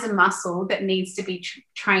 your mind's a muscle that needs to be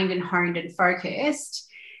trained and honed and focused.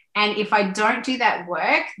 And if I don't do that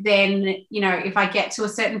work, then, you know, if I get to a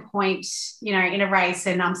certain point, you know, in a race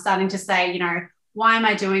and I'm starting to say, you know, why am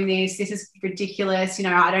I doing this? This is ridiculous. You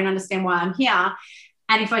know, I don't understand why I'm here.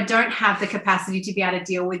 And if I don't have the capacity to be able to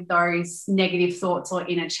deal with those negative thoughts or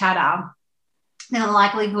inner chatter, then the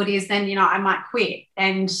likelihood is then, you know, I might quit.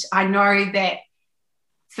 And I know that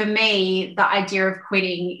for me, the idea of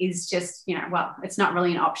quitting is just, you know, well, it's not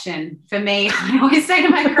really an option. For me, I always say to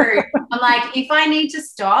my crew, I'm like, if I need to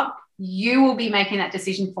stop, you will be making that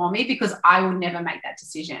decision for me, because I will never make that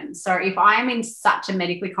decision. So if I am in such a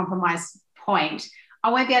medically compromised point, I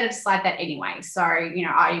won't be able to decide that anyway. So, you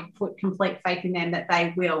know, I put complete faith in them that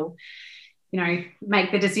they will, you know,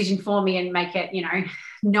 make the decision for me and make it, you know,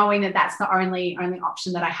 knowing that that's the only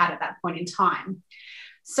option that I had at that point in time.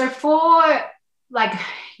 So for like,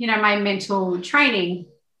 you know, my mental training,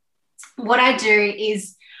 what I do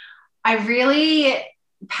is I really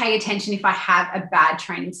pay attention if I have a bad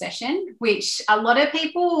training session, which a lot of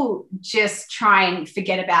people just try and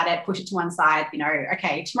forget about it, push it to one side, you know,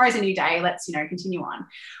 okay, tomorrow's a new day, let's, you know, continue on.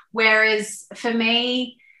 Whereas for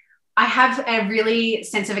me, I have a really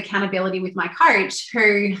sense of accountability with my coach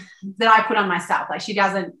that I put on myself. Like, she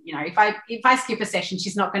doesn't, you know, if I skip a session,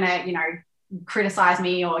 she's not going to, you know, criticize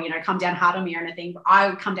me or, you know, come down hard on me or anything. I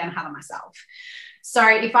would come down hard on myself. So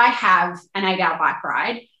if I have an 8-hour bike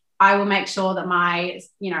ride, I will make sure that my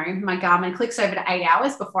Garmin clicks over to 8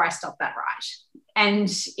 hours before I stop that ride. And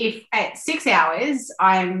if at 6 hours,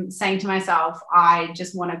 I'm saying to myself, I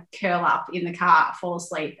just want to curl up in the car, fall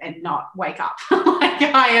asleep and not wake up.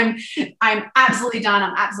 Like, I'm absolutely done.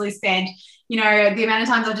 I'm absolutely spent. You know, the amount of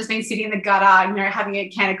times I've just been sitting in the gutter, you know, having a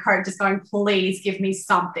can of Coke, just going, please give me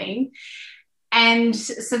something. And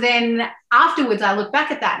so then afterwards, I look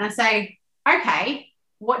back at that and I say, okay,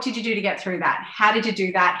 what did you do to get through that? How did you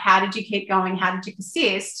do that? How did you keep going? How did you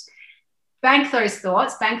persist? Bank those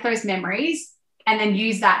thoughts, bank those memories, and then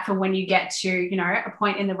use that for when you get to, you know, a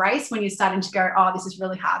point in the race when you're starting to go, oh, this is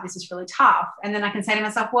really hard, this is really tough. And then I can say to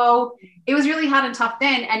myself, well, it was really hard and tough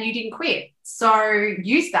then, and you didn't quit. So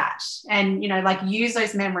use that, and, you know, like, use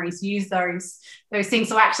those memories, use those things.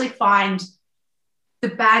 So I actually find the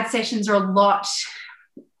bad sessions are a lot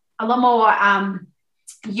more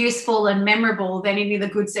useful and memorable than any of the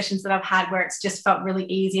good sessions that I've had where it's just felt really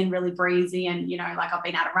easy and really breezy. And, you know, like I've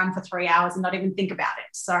been able to run for 3 hours and not even think about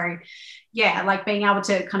it. So yeah, like being able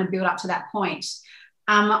to kind of build up to that point.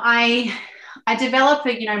 I develop,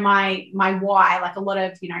 you know, my why. Like a lot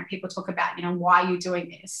of, you know, people talk about, you know, why you're doing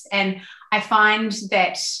this. And I find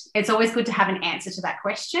that it's always good to have an answer to that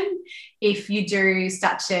question. If you do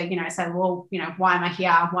start to, you know, say, well, you know, why am I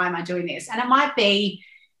here? Why am I doing this? And it might be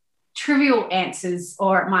trivial answers,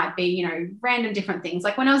 or it might be, you know, random different things.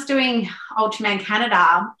 Like when I was doing Ultraman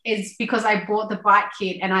Canada, is because I bought the bike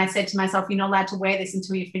kit and I said to myself, you're not allowed to wear this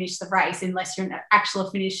until you finish the race unless you're an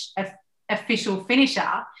actual official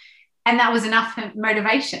finisher. And that was enough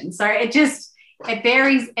motivation. So it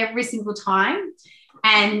varies every single time.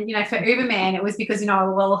 And, you know, for Uberman, it was because, you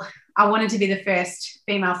know, well, I wanted to be the first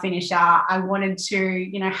female finisher. I wanted to,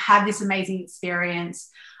 you know, have this amazing experience.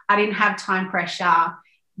 I didn't have time pressure,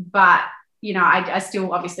 but, you know, I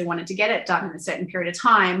still obviously wanted to get it done in a certain period of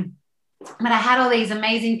time. But I had all these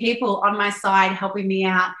amazing people on my side helping me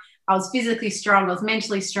out. I was physically strong. I was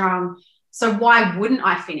mentally strong. So why wouldn't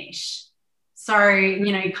I finish? So,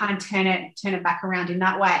 you know, you kind of turn it back around in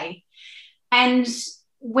that way. And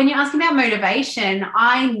when you're asking about motivation,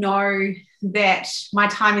 I know that my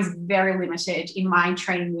time is very limited in my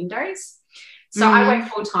training windows. So I work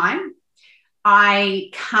full time.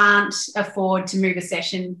 I can't afford to move a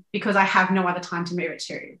session because I have no other time to move it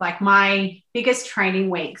to. Like my biggest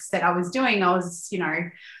training weeks that I was doing, I was, you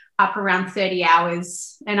know, up around 30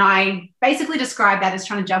 hours. And I basically describe that as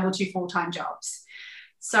trying to juggle 2 full-time jobs.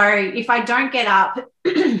 So if I don't get up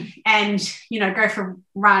and, you know, go for a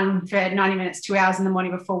run for 90 minutes, 2 hours in the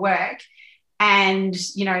morning before work, and,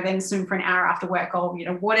 you know, then swim for an hour after work, or, you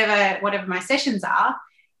know, whatever my sessions are,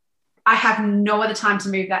 I have no other time to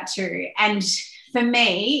move that to. And for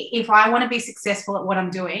me, if I want to be successful at what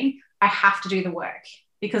I'm doing, I have to do the work,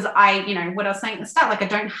 because you know, what I was saying at the start, like I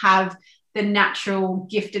don't have the natural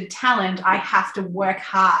gifted talent. I have to work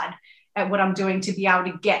hard at what I'm doing to be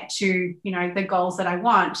able to get to, you know, the goals that I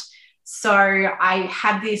want. So I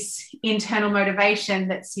have this internal motivation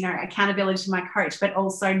that's, you know, accountability to my coach, but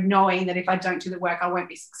also knowing that if I don't do the work, I won't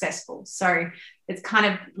be successful. So it's kind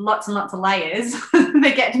of lots and lots of layers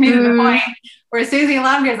that get me to the point where as soon as the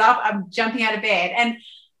alarm goes off, I'm jumping out of bed. And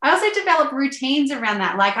I also develop routines around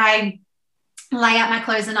that. Like I lay out my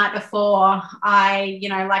clothes the night before. You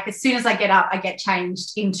know, like as soon as I get up, I get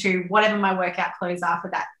changed into whatever my workout clothes are for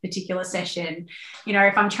that particular session. You know,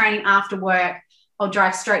 if I'm training after work, I'll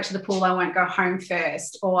drive straight to the pool. I won't go home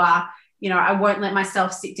first, or, you know, I won't let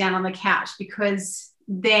myself sit down on the couch, because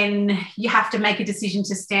then you have to make a decision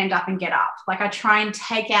to stand up and get up. Like I try and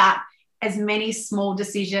take out as many small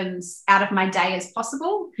decisions out of my day as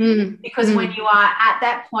possible, because when you are at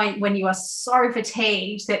that point, when you are so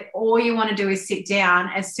fatigued that all you want to do is sit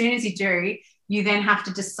down, as soon as you do, you then have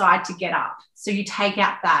to decide to get up. So you take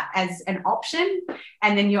out that as an option,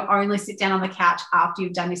 and then you only sit down on the couch after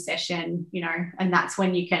you've done your session, you know, and that's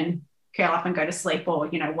when you can curl up and go to sleep, or,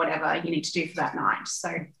 you know, whatever you need to do for that night.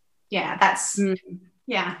 So yeah, that's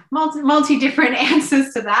multi different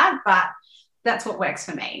answers to that, but that's what works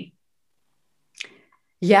for me.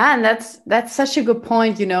 Yeah, and that's such a good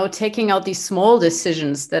point, you know, taking out these small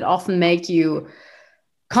decisions that often make you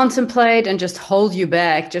contemplate and just hold you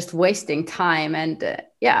back, just wasting time. And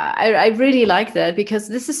I really like that, because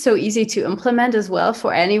this is so easy to implement as well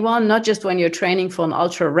for anyone, not just when you're training for an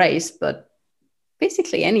ultra race, but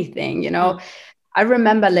basically anything, you know. I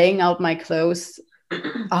remember laying out my clothes.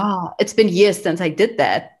 It's been years since I did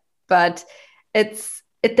that, but it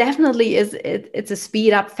definitely is. It's a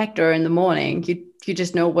speed up factor in the morning. You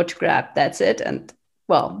just know what to grab. That's it. And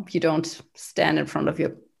well, you don't stand in front of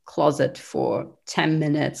your closet for 10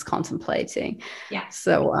 minutes contemplating. Yeah.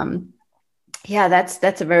 So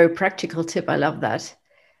that's a very practical tip. I love that.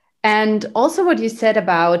 And also what you said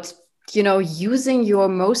about, you know, using your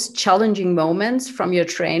most challenging moments from your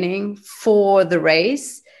training for the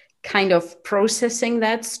race, kind of processing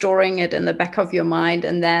that, storing it in the back of your mind,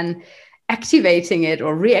 and then activating it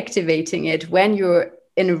or reactivating it when you're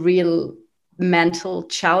in a real mental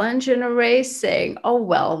challenge in a race, saying, oh,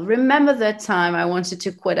 well, remember that time I wanted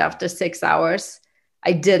to quit after 6 hours?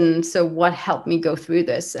 I didn't. So what helped me go through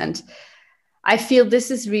this? And I feel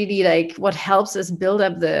this is really like what helps us build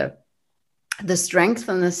up the strength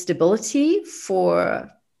and the stability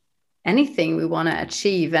for anything we want to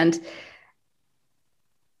achieve. And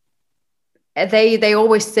they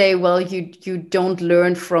always say, well, you don't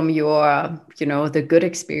learn from your, you know, the good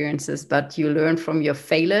experiences, but you learn from your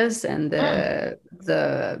failures and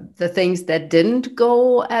the things that didn't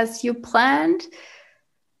go as you planned.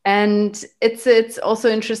 And it's also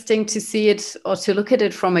interesting to see it or to look at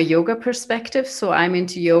it from a yoga perspective. So I'm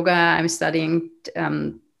into yoga. I'm studying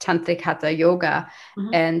Tantric Hatha yoga. Mhm.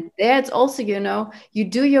 And there it's also, you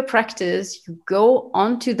do your practice, you go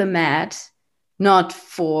onto the mat, not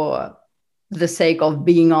for the sake of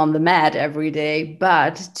being on the mat every day,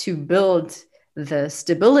 but to build the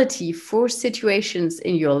stability for situations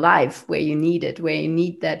in your life where you need it, where you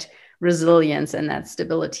need that resilience and that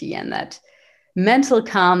stability and that mental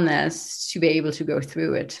calmness to be able to go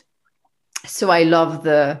through it. So I love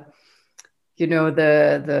the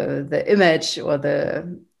image, or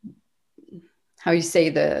the, how you say,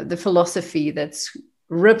 the philosophy that's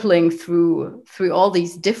rippling through all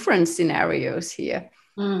these different scenarios here.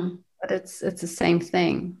 But it's the same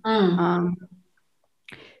thing.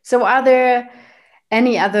 So are there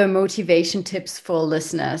any other motivation tips for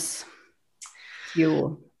listeners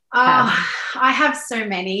you have? I have so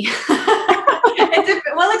many.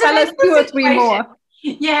 Tell us 2 or 3 more.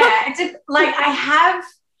 Yeah, I have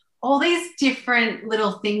all these different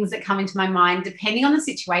little things that come into my mind depending on the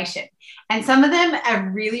situation. And some of them are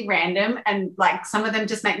really random, and like some of them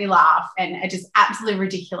just make me laugh and are just absolutely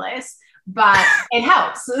ridiculous, but it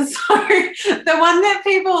helps. So the one that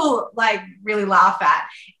people like really laugh at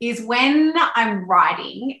is when I'm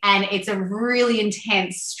riding and it's a really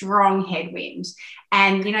intense, strong headwind.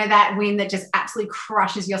 And you know, that wind that just absolutely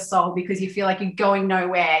crushes your soul because you feel like you're going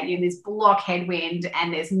nowhere. You're in this block headwind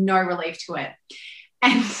and there's no relief to it.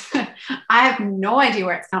 And I have no idea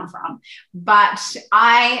where it's come from, but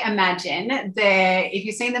I imagine if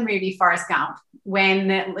you've seen the movie Forrest Gump,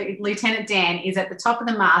 when Lieutenant Dan is at the top of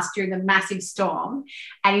the mast during the massive storm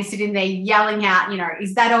and he's sitting there yelling out,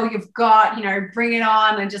 is that all you've got? Bring it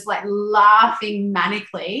on, and just like laughing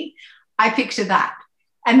manically. I picture that.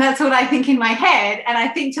 And that's what I think in my head. And I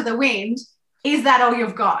think to the wind, is that all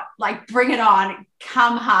you've got? Like, bring it on,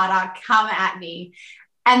 come harder, come at me.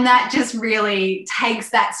 And that just really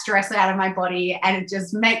takes that stress out of my body, and it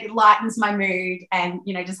just lightens my mood, and,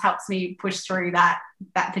 just helps me push through that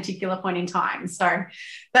particular point in time. So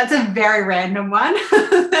that's a very random one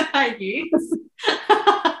that I use.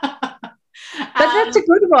 But that's a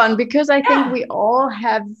good one, because I think we all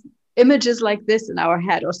have images like this in our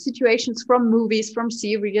head, or situations from movies, from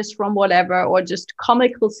series, from whatever, or just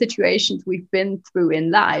comical situations we've been through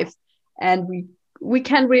in life. And we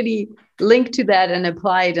can really link to that and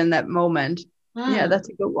apply it in that moment. Yeah, that's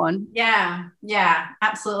a good one. Yeah,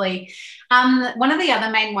 absolutely. One of the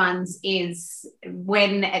other main ones is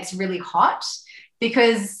when it's really hot,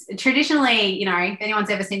 because traditionally, if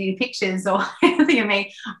anyone's ever seen any pictures or anything of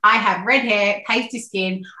me, I have red hair, pasty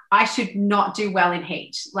skin. I should not do well in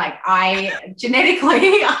heat. Like,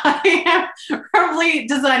 genetically, I am probably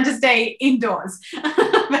designed to stay indoors,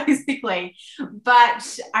 basically.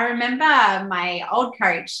 But I remember my old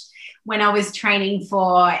coach, when I was training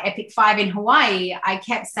for Epic 5 in Hawaii, I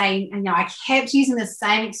kept saying, I kept using the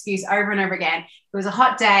same excuse over and over again. It was a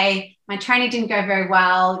hot day. My training didn't go very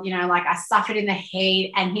well. I suffered in the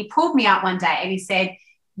heat. And he pulled me out one day and he said,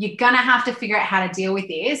 you're going to have to figure out how to deal with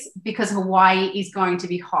this, because Hawaii is going to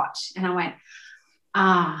be hot. And I went,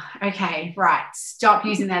 okay, right. Stop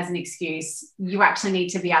using that as an excuse. You actually need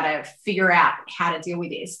to be able to figure out how to deal with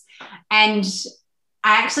this. And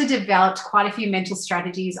I actually developed quite a few mental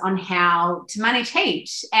strategies on how to manage heat.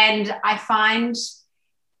 And I find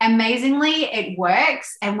amazingly it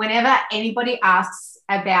works. And whenever anybody asks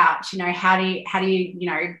about, how do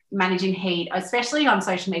you manage in heat, especially on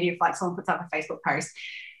social media, if like someone puts up a Facebook post,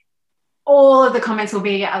 all of the comments will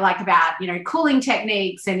be like about, cooling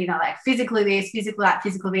techniques and, like physically this, physically that,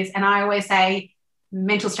 physical this. And I always say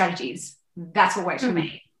mental strategies. That's what works for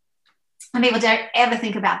me. And people don't ever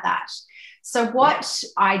think about that. So what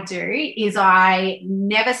I do is I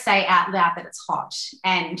never say out loud that it's hot.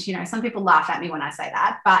 And, some people laugh at me when I say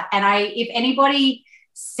that. If anybody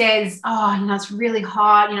says, it's really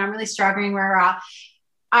hot, I'm really struggling,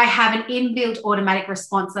 I have an inbuilt automatic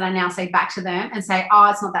response that I now say back to them and say,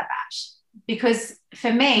 it's not that bad. Because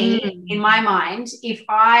for me, in my mind, if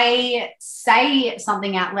I say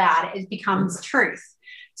something out loud, it becomes truth.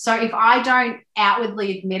 So if I don't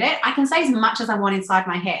outwardly admit it, I can say as much as I want inside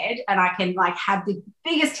my head, and I can like have the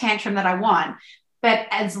biggest tantrum that I want. But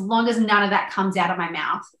as long as none of that comes out of my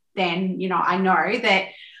mouth, then, I know that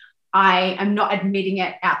I am not admitting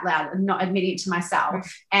it out loud and not admitting it to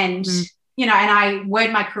myself. And, and I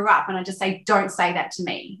word my crew up and I just say, don't say that to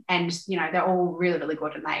me. And, they're all really, really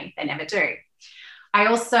good, and they never do. I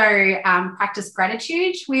also practice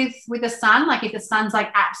gratitude with the sun. Like if the sun's like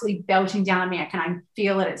absolutely belting down on me, I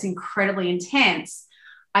feel that it's incredibly intense.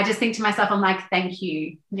 I just think to myself, I'm like, thank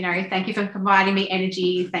you, thank you for providing me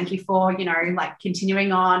energy. Thank you for, like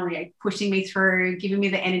continuing on, pushing me through, giving me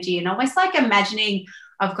the energy, and almost like imagining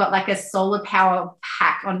I've got like a solar power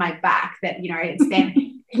pack on my back that, it's then,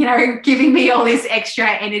 giving me all this extra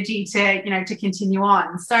energy to, to continue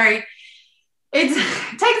on. So it takes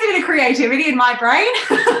a bit of creativity in my brain.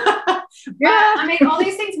 But I mean, all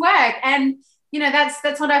these things work. And,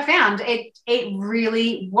 that's what I found. It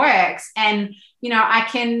really works. And, I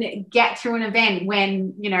can get through an event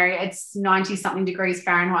when, it's 90 something degrees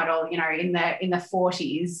Fahrenheit or, in the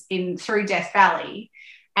 40s through Death Valley.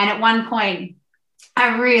 And at one point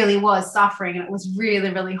I really was suffering, and it was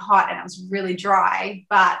really, really hot, and it was really dry,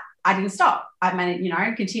 but I didn't stop. I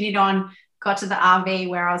managed, continued on, got to the RV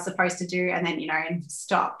where I was supposed to do, and then, and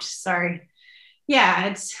stopped. So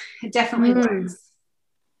yeah, it definitely works.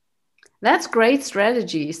 That's great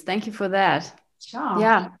strategies. Thank you for that. Sure.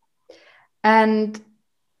 Yeah. And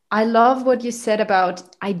I love what you said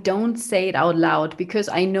about, I don't say it out loud, because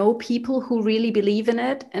I know people who really believe in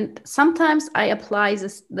it. And sometimes I apply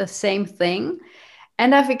the same thing.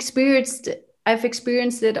 And I've experienced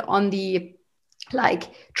it on the, like,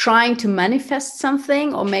 trying to manifest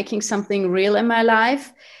something or making something real in my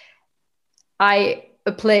life. I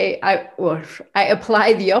apply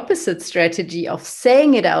the opposite strategy of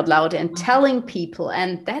saying it out loud and telling people.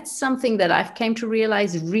 And that's something that I've came to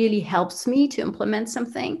realize really helps me to implement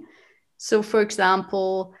something. So for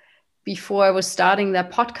example, before I was starting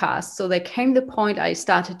that podcast, so there came the point I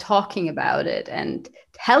started talking about it and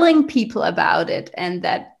telling people about it, and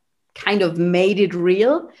that kind of made it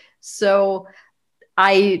real. So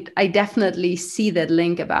I definitely see that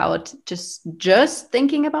link about just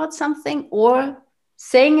thinking about something or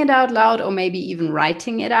saying it out loud, or maybe even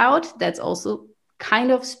writing it out. That's also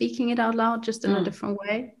kind of speaking it out loud, just in a different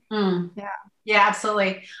way. Yeah,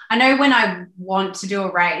 absolutely. I know when I want to do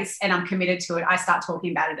a race and I'm committed to it, I start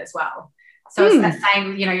talking about it as well. So it's that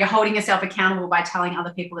same, you're holding yourself accountable by telling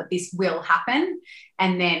other people that this will happen.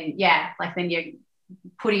 And then, then you're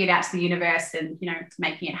putting it out to the universe and,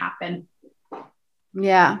 making it happen.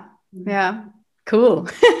 Yeah. Cool.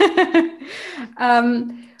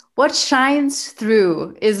 What shines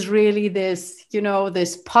through is really this,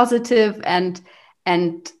 this positive and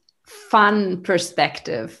fun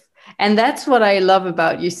perspective. And that's what I love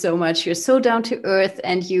about you so much. You're so down to earth,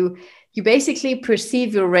 and you basically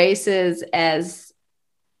perceive your races as,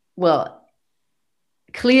 well,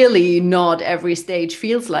 clearly not every stage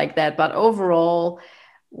feels like that, but overall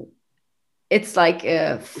it's like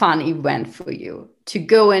a fun event for you to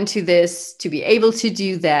go into this, to be able to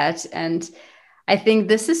do that. And I think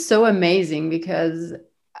this is so amazing, because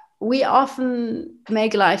we often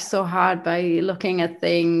make life so hard by looking at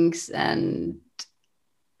things and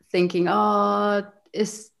thinking, oh,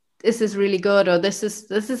 is this really good? Or this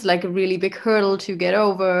is like a really big hurdle to get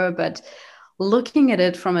over. But looking at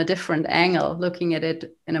it from a different angle, looking at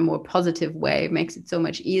it in a more positive way, makes it so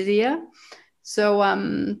much easier. So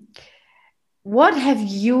what have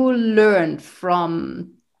you learned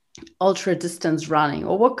from ultra distance running,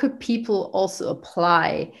 or what could people also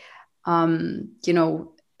apply,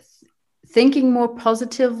 thinking more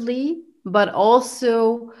positively, but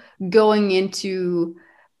also going into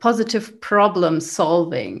positive problem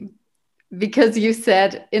solving? Because you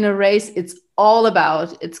said in a race, it's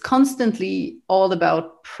constantly all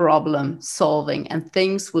about problem solving, and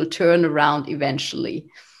things will turn around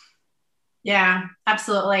eventually. Yeah,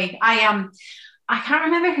 absolutely. I can't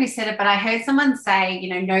remember who said it, but I heard someone say,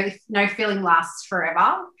 no feeling lasts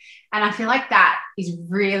forever. And I feel like that is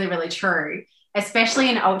really, really true, especially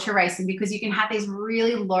in ultra racing, because you can have these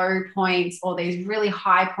really low points or these really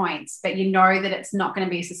high points, but you know that it's not going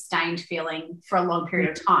to be a sustained feeling for a long period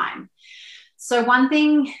of time. So one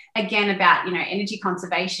thing, again, about, energy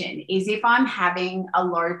conservation is if I'm having a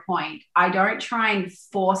low point, I don't try and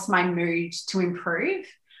force my mood to improve.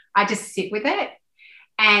 I just sit with it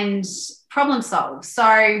and problem solve.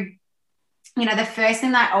 So, the first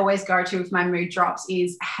thing that I always go to if my mood drops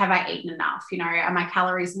is, have I eaten enough? Are my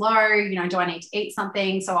calories low? Do I need to eat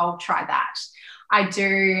something? So I'll try that. I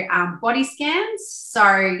do body scans. So,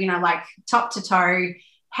 like top to toe,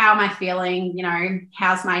 how am I feeling?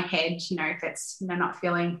 How's my head? If it's not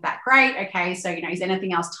feeling that great. Okay. So, is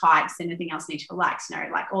anything else tight? Does anything else need to relax?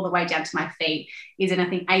 Like all the way down to my feet. Is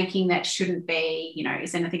anything aching that shouldn't be?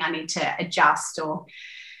 Is anything I need to adjust, or,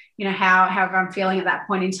 however I'm feeling at that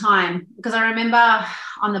point in time? Because I remember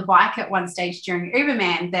on the bike at one stage during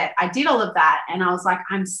Uberman that I did all of that, and I was like,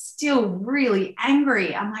 I'm still really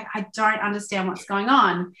angry. I'm like, I don't understand what's going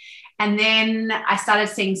on. And then I started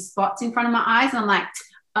seeing spots in front of my eyes, and I'm like,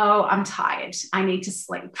 oh, I'm tired, I need to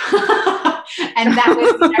sleep. And that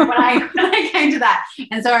was, when I came to that.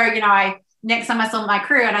 And so, next time I saw my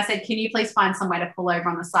crew and I said, can you please find somewhere to pull over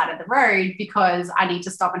on the side of the road, because I need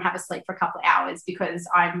to stop and have a sleep for a couple of hours, because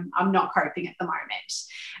I'm not coping at the moment.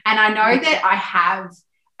 And I know that I have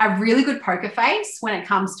a really good poker face when it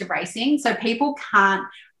comes to racing. So people can't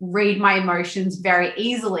read my emotions very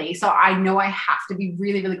easily. So I know I have to be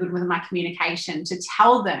really, really good with my communication to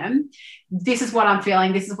tell them, this is what I'm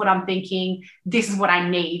feeling, this is what I'm thinking, this is what I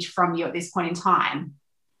need from you at this point in time.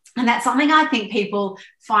 And that's something I think people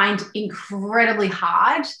find incredibly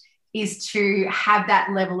hard, is to have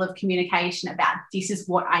that level of communication about, this is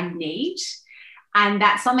what I need. And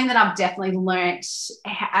that's something that I've definitely learnt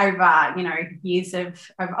over, years of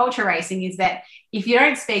ultra racing, is that if you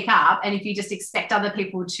don't speak up and if you just expect other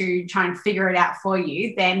people to try and figure it out for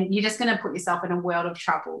you, then you're just going to put yourself in a world of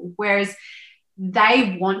trouble. Whereas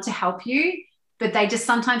they want to help you, but they just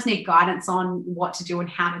sometimes need guidance on what to do and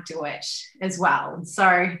how to do it as well.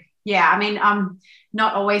 So, yeah, I mean, I'm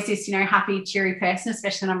not always this, happy, cheery person,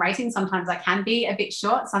 especially when I'm racing. Sometimes I can be a bit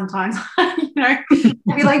short. Sometimes, I'll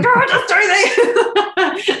be like, oh, just do this.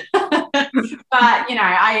 But,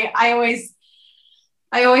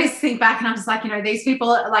 I always think back and I'm just like, these people,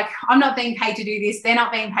 like, I'm not being paid to do this. They're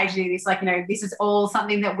not being paid to do this. Like, this is all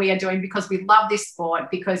something that we are doing because we love this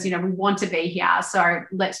sport, because, we want to be here. So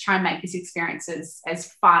let's try and make this experience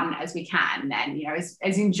as fun as we can, and,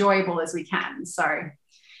 as enjoyable as we can. So,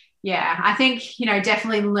 yeah, I think,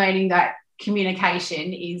 definitely learning that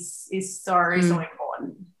communication is so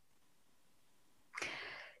important.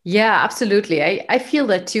 Yeah, absolutely. I feel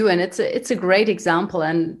that too. And it's a great example.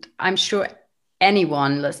 And I'm sure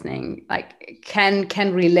anyone listening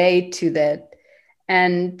can relate to that.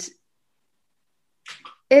 And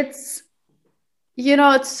it's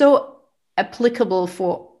so applicable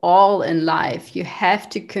for all in life. You have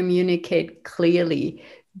to communicate clearly.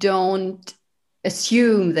 Don't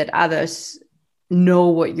assume that others know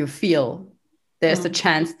what you feel. There's a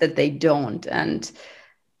chance that they don't. And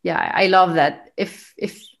yeah, I love that. If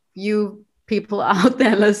you people out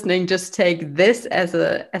there listening just take this as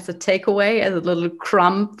a takeaway, as a little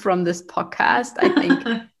crumb from this podcast, I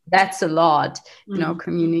think that's a lot,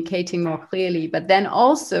 communicating more clearly. But then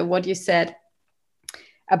also what you said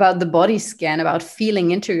about the body scan, about feeling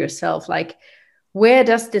into yourself, like, where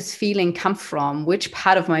does this feeling come from? Which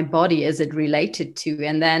part of my body is it related to?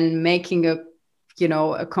 And then making a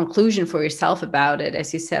conclusion for yourself about it.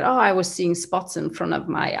 As you said, oh, I was seeing spots in front of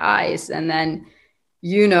my eyes. And then,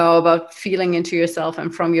 about feeling into yourself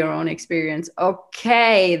and from your own experience,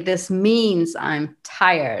 okay, this means I'm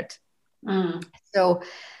tired. So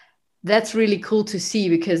that's really cool to see,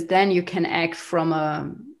 because then you can act from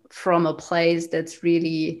a place that's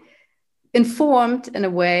really informed in a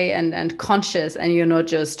way and conscious, and you're not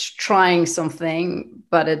just trying something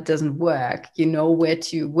but it doesn't work. You know where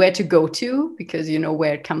to go to, because you know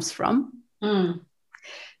where it comes from.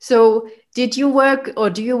 So did you work, or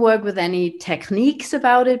do you work with any techniques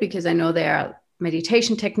about it? Because I know there are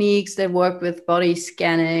meditation techniques that work with body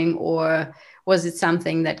scanning, or was it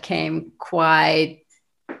something that came quite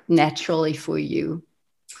naturally for you?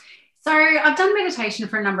 So I've done meditation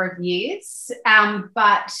for a number of years,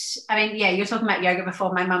 but I mean, yeah, you're talking about yoga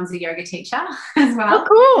before. My mum's a yoga teacher as well. Oh,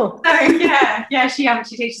 cool. So yeah, she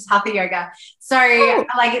teaches hatha yoga. So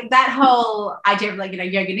like that whole idea of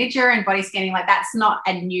yoga nidra and body scanning, like that's not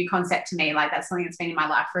a new concept to me. Like that's something that's been in my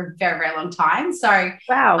life for a very, very long time. So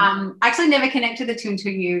wow, I actually never connected the two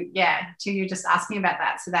until you just asked me about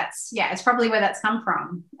that. So that's it's probably where that's come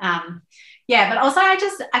from. But also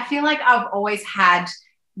I feel like I've always had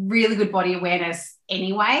really good body awareness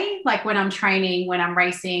anyway. Like when I'm training, when I'm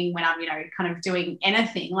racing, when I'm kind of doing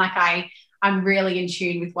anything, like I'm really in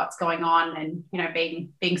tune with what's going on, and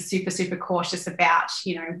being super, super cautious about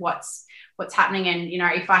what's happening, and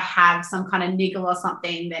if I have some kind of niggle or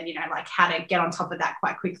something, then like how to get on top of that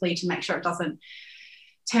quite quickly to make sure it doesn't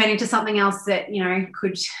turn into something else that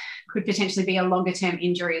could potentially be a longer term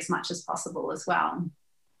injury as much as possible as well.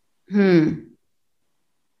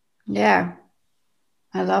 Yeah,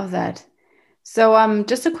 I love that. So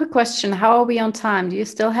just a quick question. How are we on time? Do you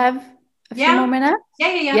still have a few more minutes?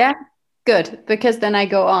 Yeah. Good, because then I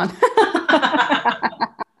go on.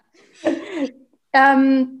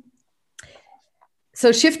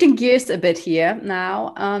 So shifting gears a bit here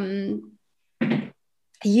now,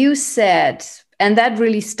 you said, and that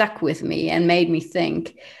really stuck with me and made me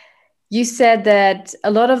think, you said that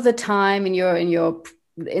a lot of the time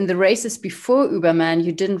in the races before Uberman,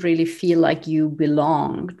 you didn't really feel like you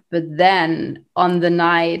belonged. But then on the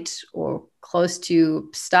night or close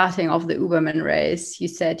to starting of the Uberman race, you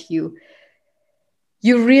said you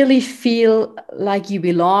you really feel like you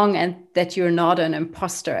belong and that you're not an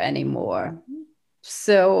imposter anymore.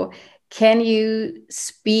 So can you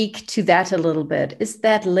speak to that a little bit? Is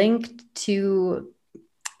that linked to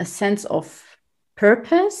a sense of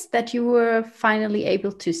purpose that you were finally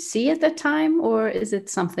able to see at the time, or is it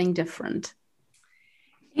something different?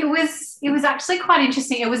 It was actually quite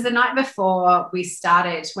interesting. It was the night before we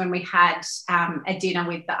started when we had a dinner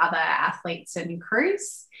with the other athletes and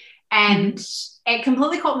crews, and it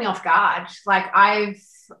completely caught me off guard. Like I've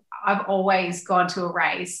always gone to a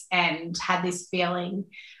race and had this feeling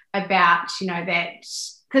about, that,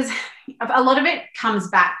 because a lot of it comes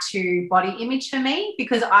back to body image for me,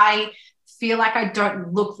 because I feel like I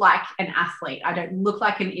don't look like an athlete. I don't look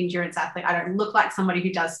like an endurance athlete. I don't look like somebody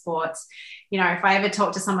who does sports. If I ever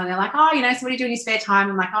talk to someone, they're like, oh, so what do you do in your spare time?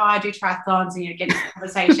 I'm like, oh, I do triathlons, and, get into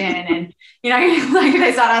conversation and, like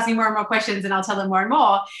they start asking more and more questions, and I'll tell them more and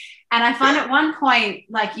more. And I find at one point,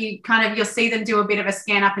 like you'll see them do a bit of a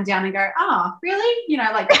scan up and down and go, oh, really?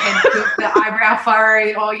 Like the eyebrow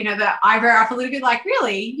furrow, or, the eyebrow up a little bit, like,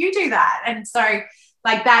 really? You do that? And so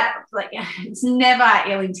like that, like it's never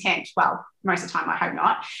ill intent. Well, most of the time, I hope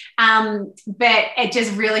not. But it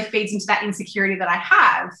just really feeds into that insecurity that I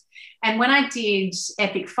have. And when I did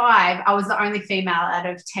Epic 5, I was the only female out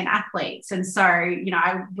of 10 athletes. And so,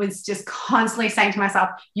 I was just constantly saying to myself,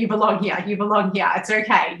 you belong here. You belong here. It's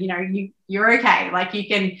okay. You're okay. Like you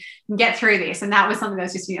can get through this. And that was something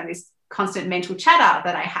that was just, this constant mental chatter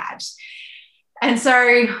that I had. And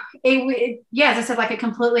so as I said, like it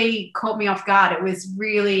completely caught me off guard. It was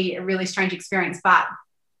really a really strange experience, but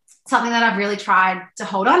something that I've really tried to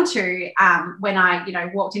hold on to when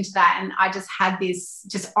I, walked into that, and I just had this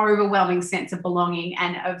just overwhelming sense of belonging,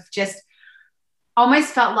 and of just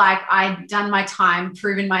almost felt like I'd done my time,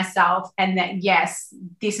 proven myself, and that, yes,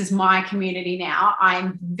 this is my community now.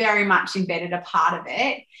 I'm very much embedded, a part of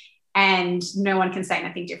it, and no one can say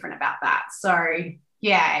anything different about that. So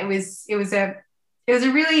yeah, it was a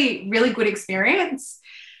really, really good experience.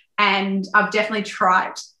 And I've definitely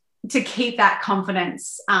tried to keep that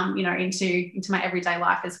confidence, into my everyday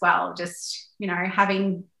life as well. Just,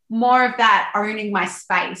 having more of that, owning my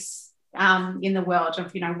space in the world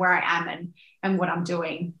of, where I am and what I'm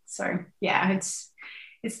doing. So yeah,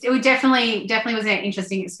 it definitely was an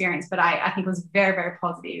interesting experience, but I think it was very, very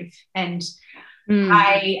positive. And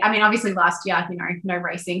I mean, obviously last year, no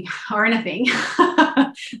racing or anything.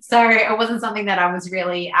 So it wasn't something that I was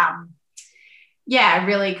really,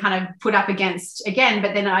 really kind of put up against again.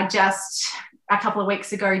 But then I just, a couple of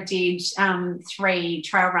weeks ago, did 3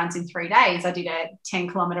 trail runs in 3 days. I did a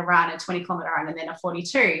 10-kilometer run, a 20-kilometer run, and then a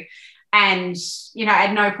 42. And,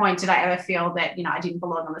 at no point did I ever feel that, I didn't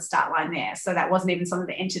belong on the start line there. So that wasn't even something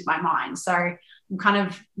that entered my mind. So I'm kind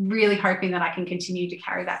of really hoping that I can continue to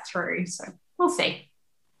carry that through. So we'll see.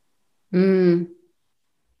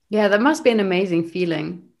 Yeah, that must be an amazing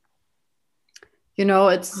feeling.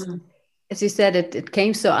 It's, as you said, it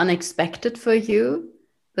came so unexpected for you,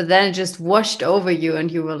 but then it just washed over you and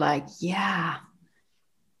you were like, yeah.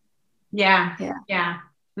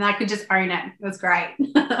 And I could just own it. It was great.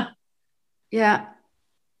 Yeah,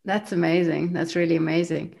 that's amazing. That's really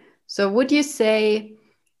amazing. So would you say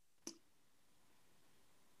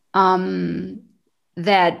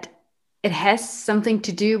that it has something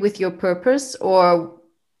to do with your purpose, or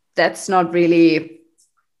that's not really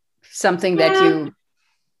something that you...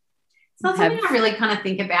 It's not something I really kind of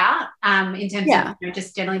think about in terms of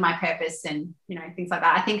just generally my purpose and, things like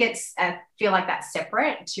that. I think I feel like that's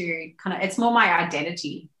separate to kind of, it's more my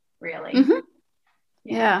identity, really. Mm-hmm.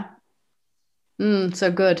 Yeah.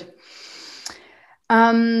 So good.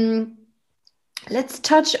 Let's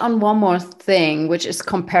touch on one more thing, which is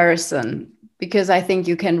comparison, because I think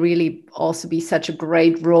you can really also be such a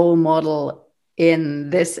great role model in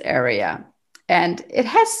this area. And it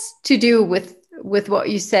has to do with what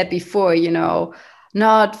you said before,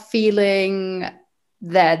 not feeling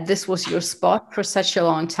that this was your spot for such a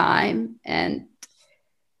long time. And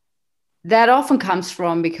that often comes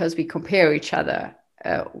from because we compare each other.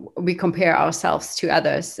 We compare ourselves to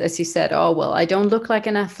others. As you said, oh, well, I don't look like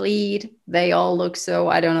an athlete. They all look so,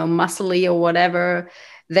 I don't know, muscly or whatever.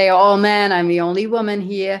 They are all men. I'm the only woman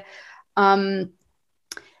here.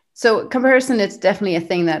 So comparison is definitely a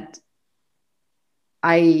thing that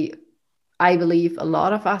I believe a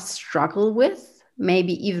lot of us struggle with,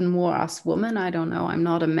 maybe even more us women. I don't know. I'm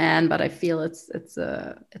not a man, but I feel it's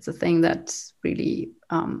a thing that really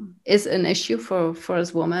is an issue for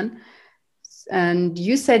us women. And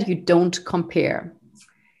you said you don't compare.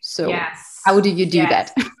 So yes. How do you do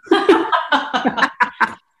that?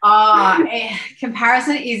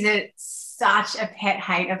 Comparison is such a pet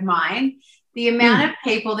hate of mine. The amount of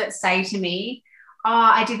people that say to me, oh,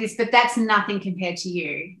 I did this, but that's nothing compared to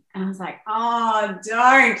you. And I was like, oh,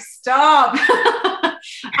 don't stop.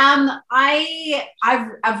 I've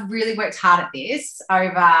really worked hard at this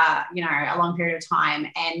over, you know, a long period of time.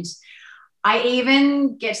 And I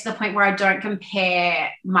even get to the point where I don't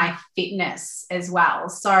compare my fitness as well.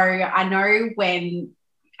 So I know when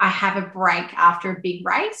I have a break after a big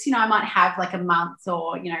race, you know, I might have like a month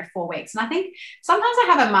or, you know, 4 weeks. And I think sometimes I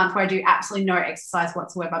have a month where I do absolutely no exercise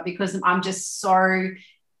whatsoever because I'm just so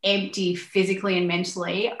empty physically and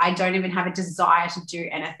mentally. I don't even have a desire to do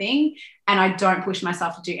anything. And I don't push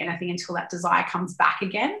myself to do anything until that desire comes back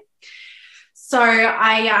again. So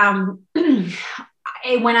when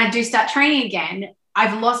I do start training again,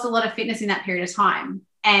 I've lost a lot of fitness in that period of time.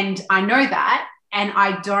 And I know that. And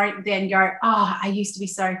I don't then go, oh, I used to be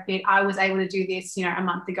so fit. I was able to do this, you know, a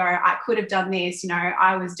month ago. I could have done this, you know,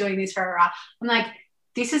 I was doing this for a while. I'm like,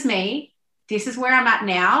 this is me. This is where I'm at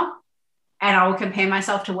now. And I will compare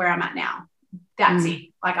myself to where I'm at now. That's it.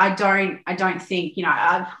 Like, I don't think, you know,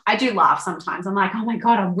 I do laugh sometimes. I'm like, oh my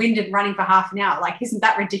God, I'm winded running for half an hour. Like, isn't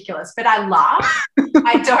that ridiculous? But I laugh.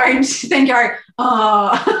 I don't then go,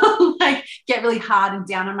 oh, like get really hard and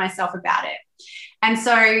down on myself about it. And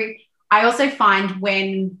so I also find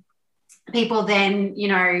when people then, you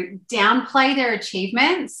know, downplay their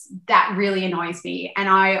achievements, that really annoys me. And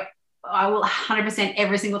I will 100%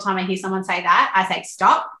 every single time I hear someone say that, I say,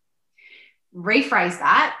 stop, rephrase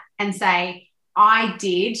that and say, I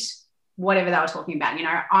did whatever they were talking about. You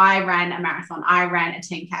know, I ran a marathon, I ran a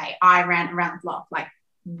 10K, I ran around the block, like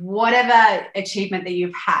whatever achievement that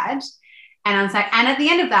you've had. And I'm saying, and at the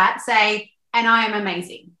end of that, say, and I am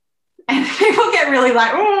amazing. And people get really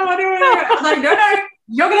like, oh, I don't know. I'm like, no,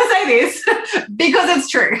 you're going to say this because it's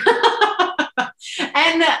true.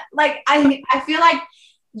 And like, I feel like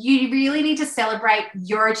you really need to celebrate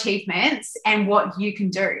your achievements and what you can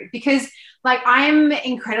do, because like I am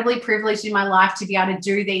incredibly privileged in my life to be able to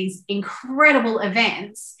do these incredible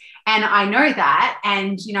events. And I know that.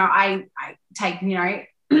 And, you know, I take, you know,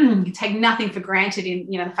 take nothing for granted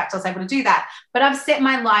in, you know, the fact I was able to do that. But I've set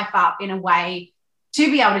my life up in a way to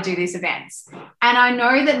be able to do these events. And I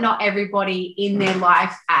know that not everybody in their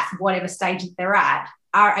life at whatever stage they're at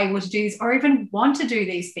are able to do this or even want to do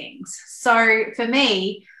these things. So for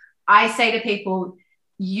me, I say to people,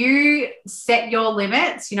 you set your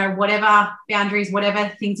limits, you know, whatever boundaries, whatever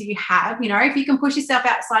things that you have, you know, if you can push yourself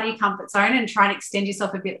outside of your comfort zone and try and extend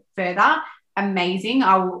yourself a bit further, amazing.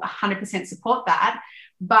 I will 100% support that.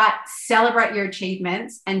 But celebrate your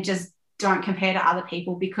achievements and just don't compare to other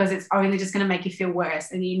people, because it's only just going to make you feel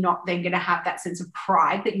worse. And you're not then going to have that sense of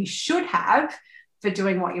pride that you should have for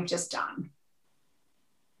doing what you've just done.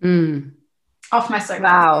 Off my soapbox.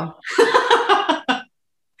 Wow.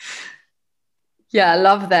 Yeah, I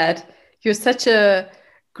love that. You're such a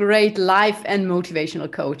great life and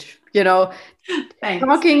motivational coach. You know, Thanks.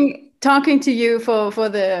 talking to you for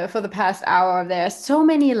the past hour, there are so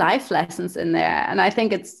many life lessons in there, and I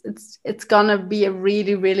think it's gonna be a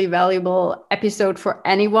really, really valuable episode for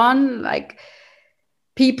anyone, like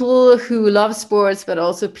people who love sports, but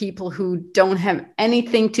also people who don't have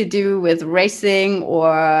anything to do with racing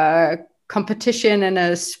or competition in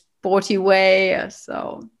a sporty way.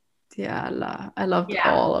 So yeah, I loved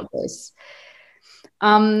all of this.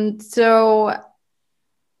 So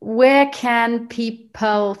where can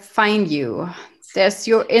people find you? There's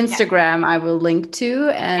your Instagram I will link to.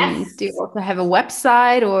 And do you also have a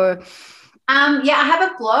website or? Yeah, I have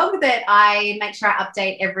a blog that I make sure I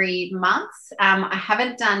update every month. I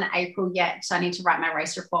haven't done April yet. So I need to write my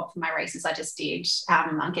race report for my races I just did.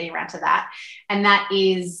 I'm getting around to that. And that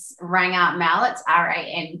is Rangamel. It's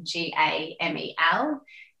RANGAMEL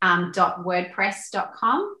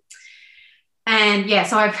 .wordpress.com. And yeah,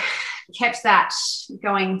 so I've kept that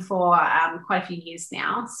going for quite a few years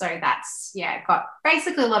now. So that's, got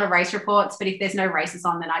basically a lot of race reports, but if there's no races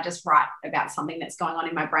on, then I just write about something that's going on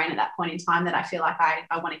in my brain at that point in time that I feel like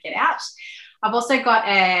I want to get out. I've also got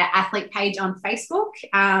an athlete page on Facebook,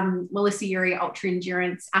 Melissa Uri Ultra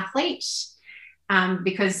Endurance Athlete,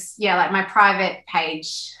 because like my private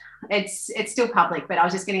page, it's still public, but I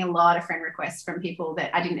was just getting a lot of friend requests from people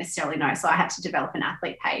that I didn't necessarily know. So I had to develop an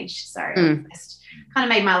athlete page. So it just kind of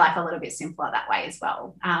made my life a little bit simpler that way as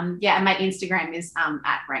well. And my Instagram is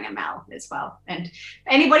at Rangamel as well. And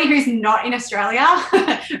anybody who's not in Australia,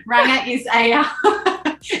 Ranga is a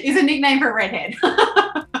nickname for a redhead.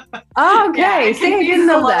 Oh, okay. See, I didn't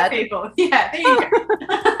know that. People. Yeah, there you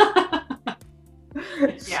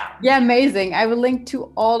go. Yeah, amazing. I will link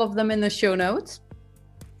to all of them in the show notes.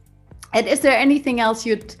 And is there anything else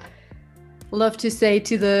you'd love to say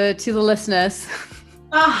to the listeners?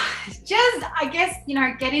 Just, I guess,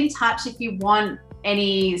 get in touch if you want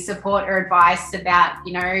any support or advice about,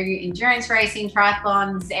 endurance racing,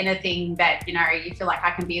 triathlons, anything that, you feel like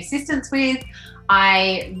I can be assistance with.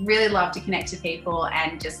 I really love to connect to people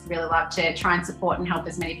and just really love to try and support and help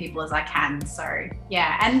as many people as I can. So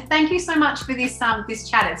yeah, and thank you so much for this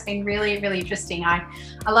chat. It's been really, really interesting. I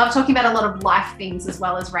love talking about a lot of life things as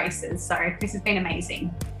well as races. So this has been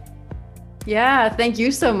amazing. Yeah, thank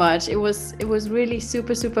you so much. It was really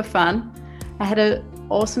super, super fun. I had an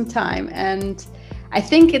awesome time, and I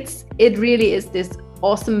think it really is this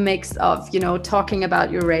awesome mix of, talking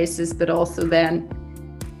about your races, but also then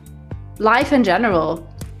life in general,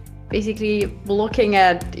 basically looking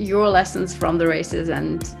at your lessons from the races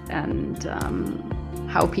and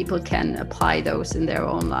how people can apply those in their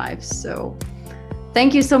own lives. So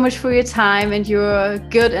thank you so much for your time and your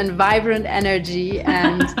good and vibrant energy,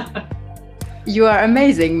 and you are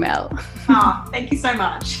amazing, Mel. Oh, thank you so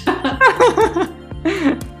much.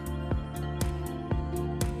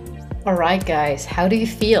 All right, guys, how do you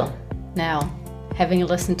feel now having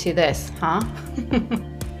listened to this, huh?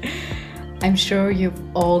 I'm sure you've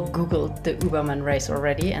all Googled the Uberman race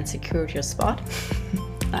already and secured your spot.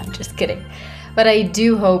 I'm just kidding. But I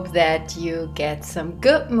do hope that you get some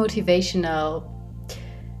good motivational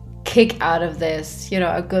kick out of this,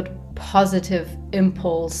 a good positive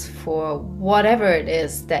impulse for whatever it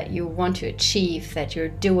is that you want to achieve, that you're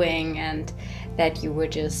doing, and that you were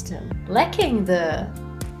just lacking the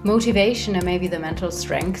motivation and maybe the mental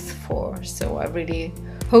strength for. So I really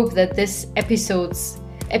hope that this episode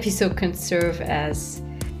can serve as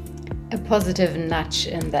a positive nudge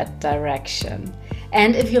in that direction.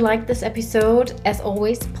 And if you like this episode, as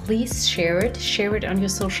always, please share it on your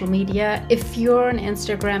social media. If you're on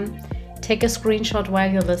Instagram, take a screenshot while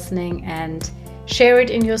you're listening and share it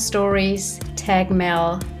in your stories. Tag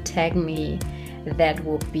Mel, tag me. That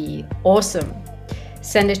would be awesome.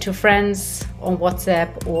 Send it to friends on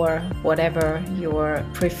WhatsApp or whatever your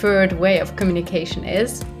preferred way of communication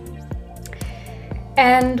is.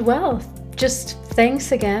 And well, just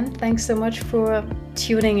thanks again. Thanks so much for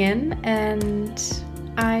tuning in, and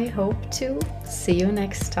I hope to see you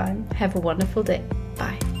next time. Have a wonderful day.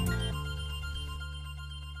 Bye.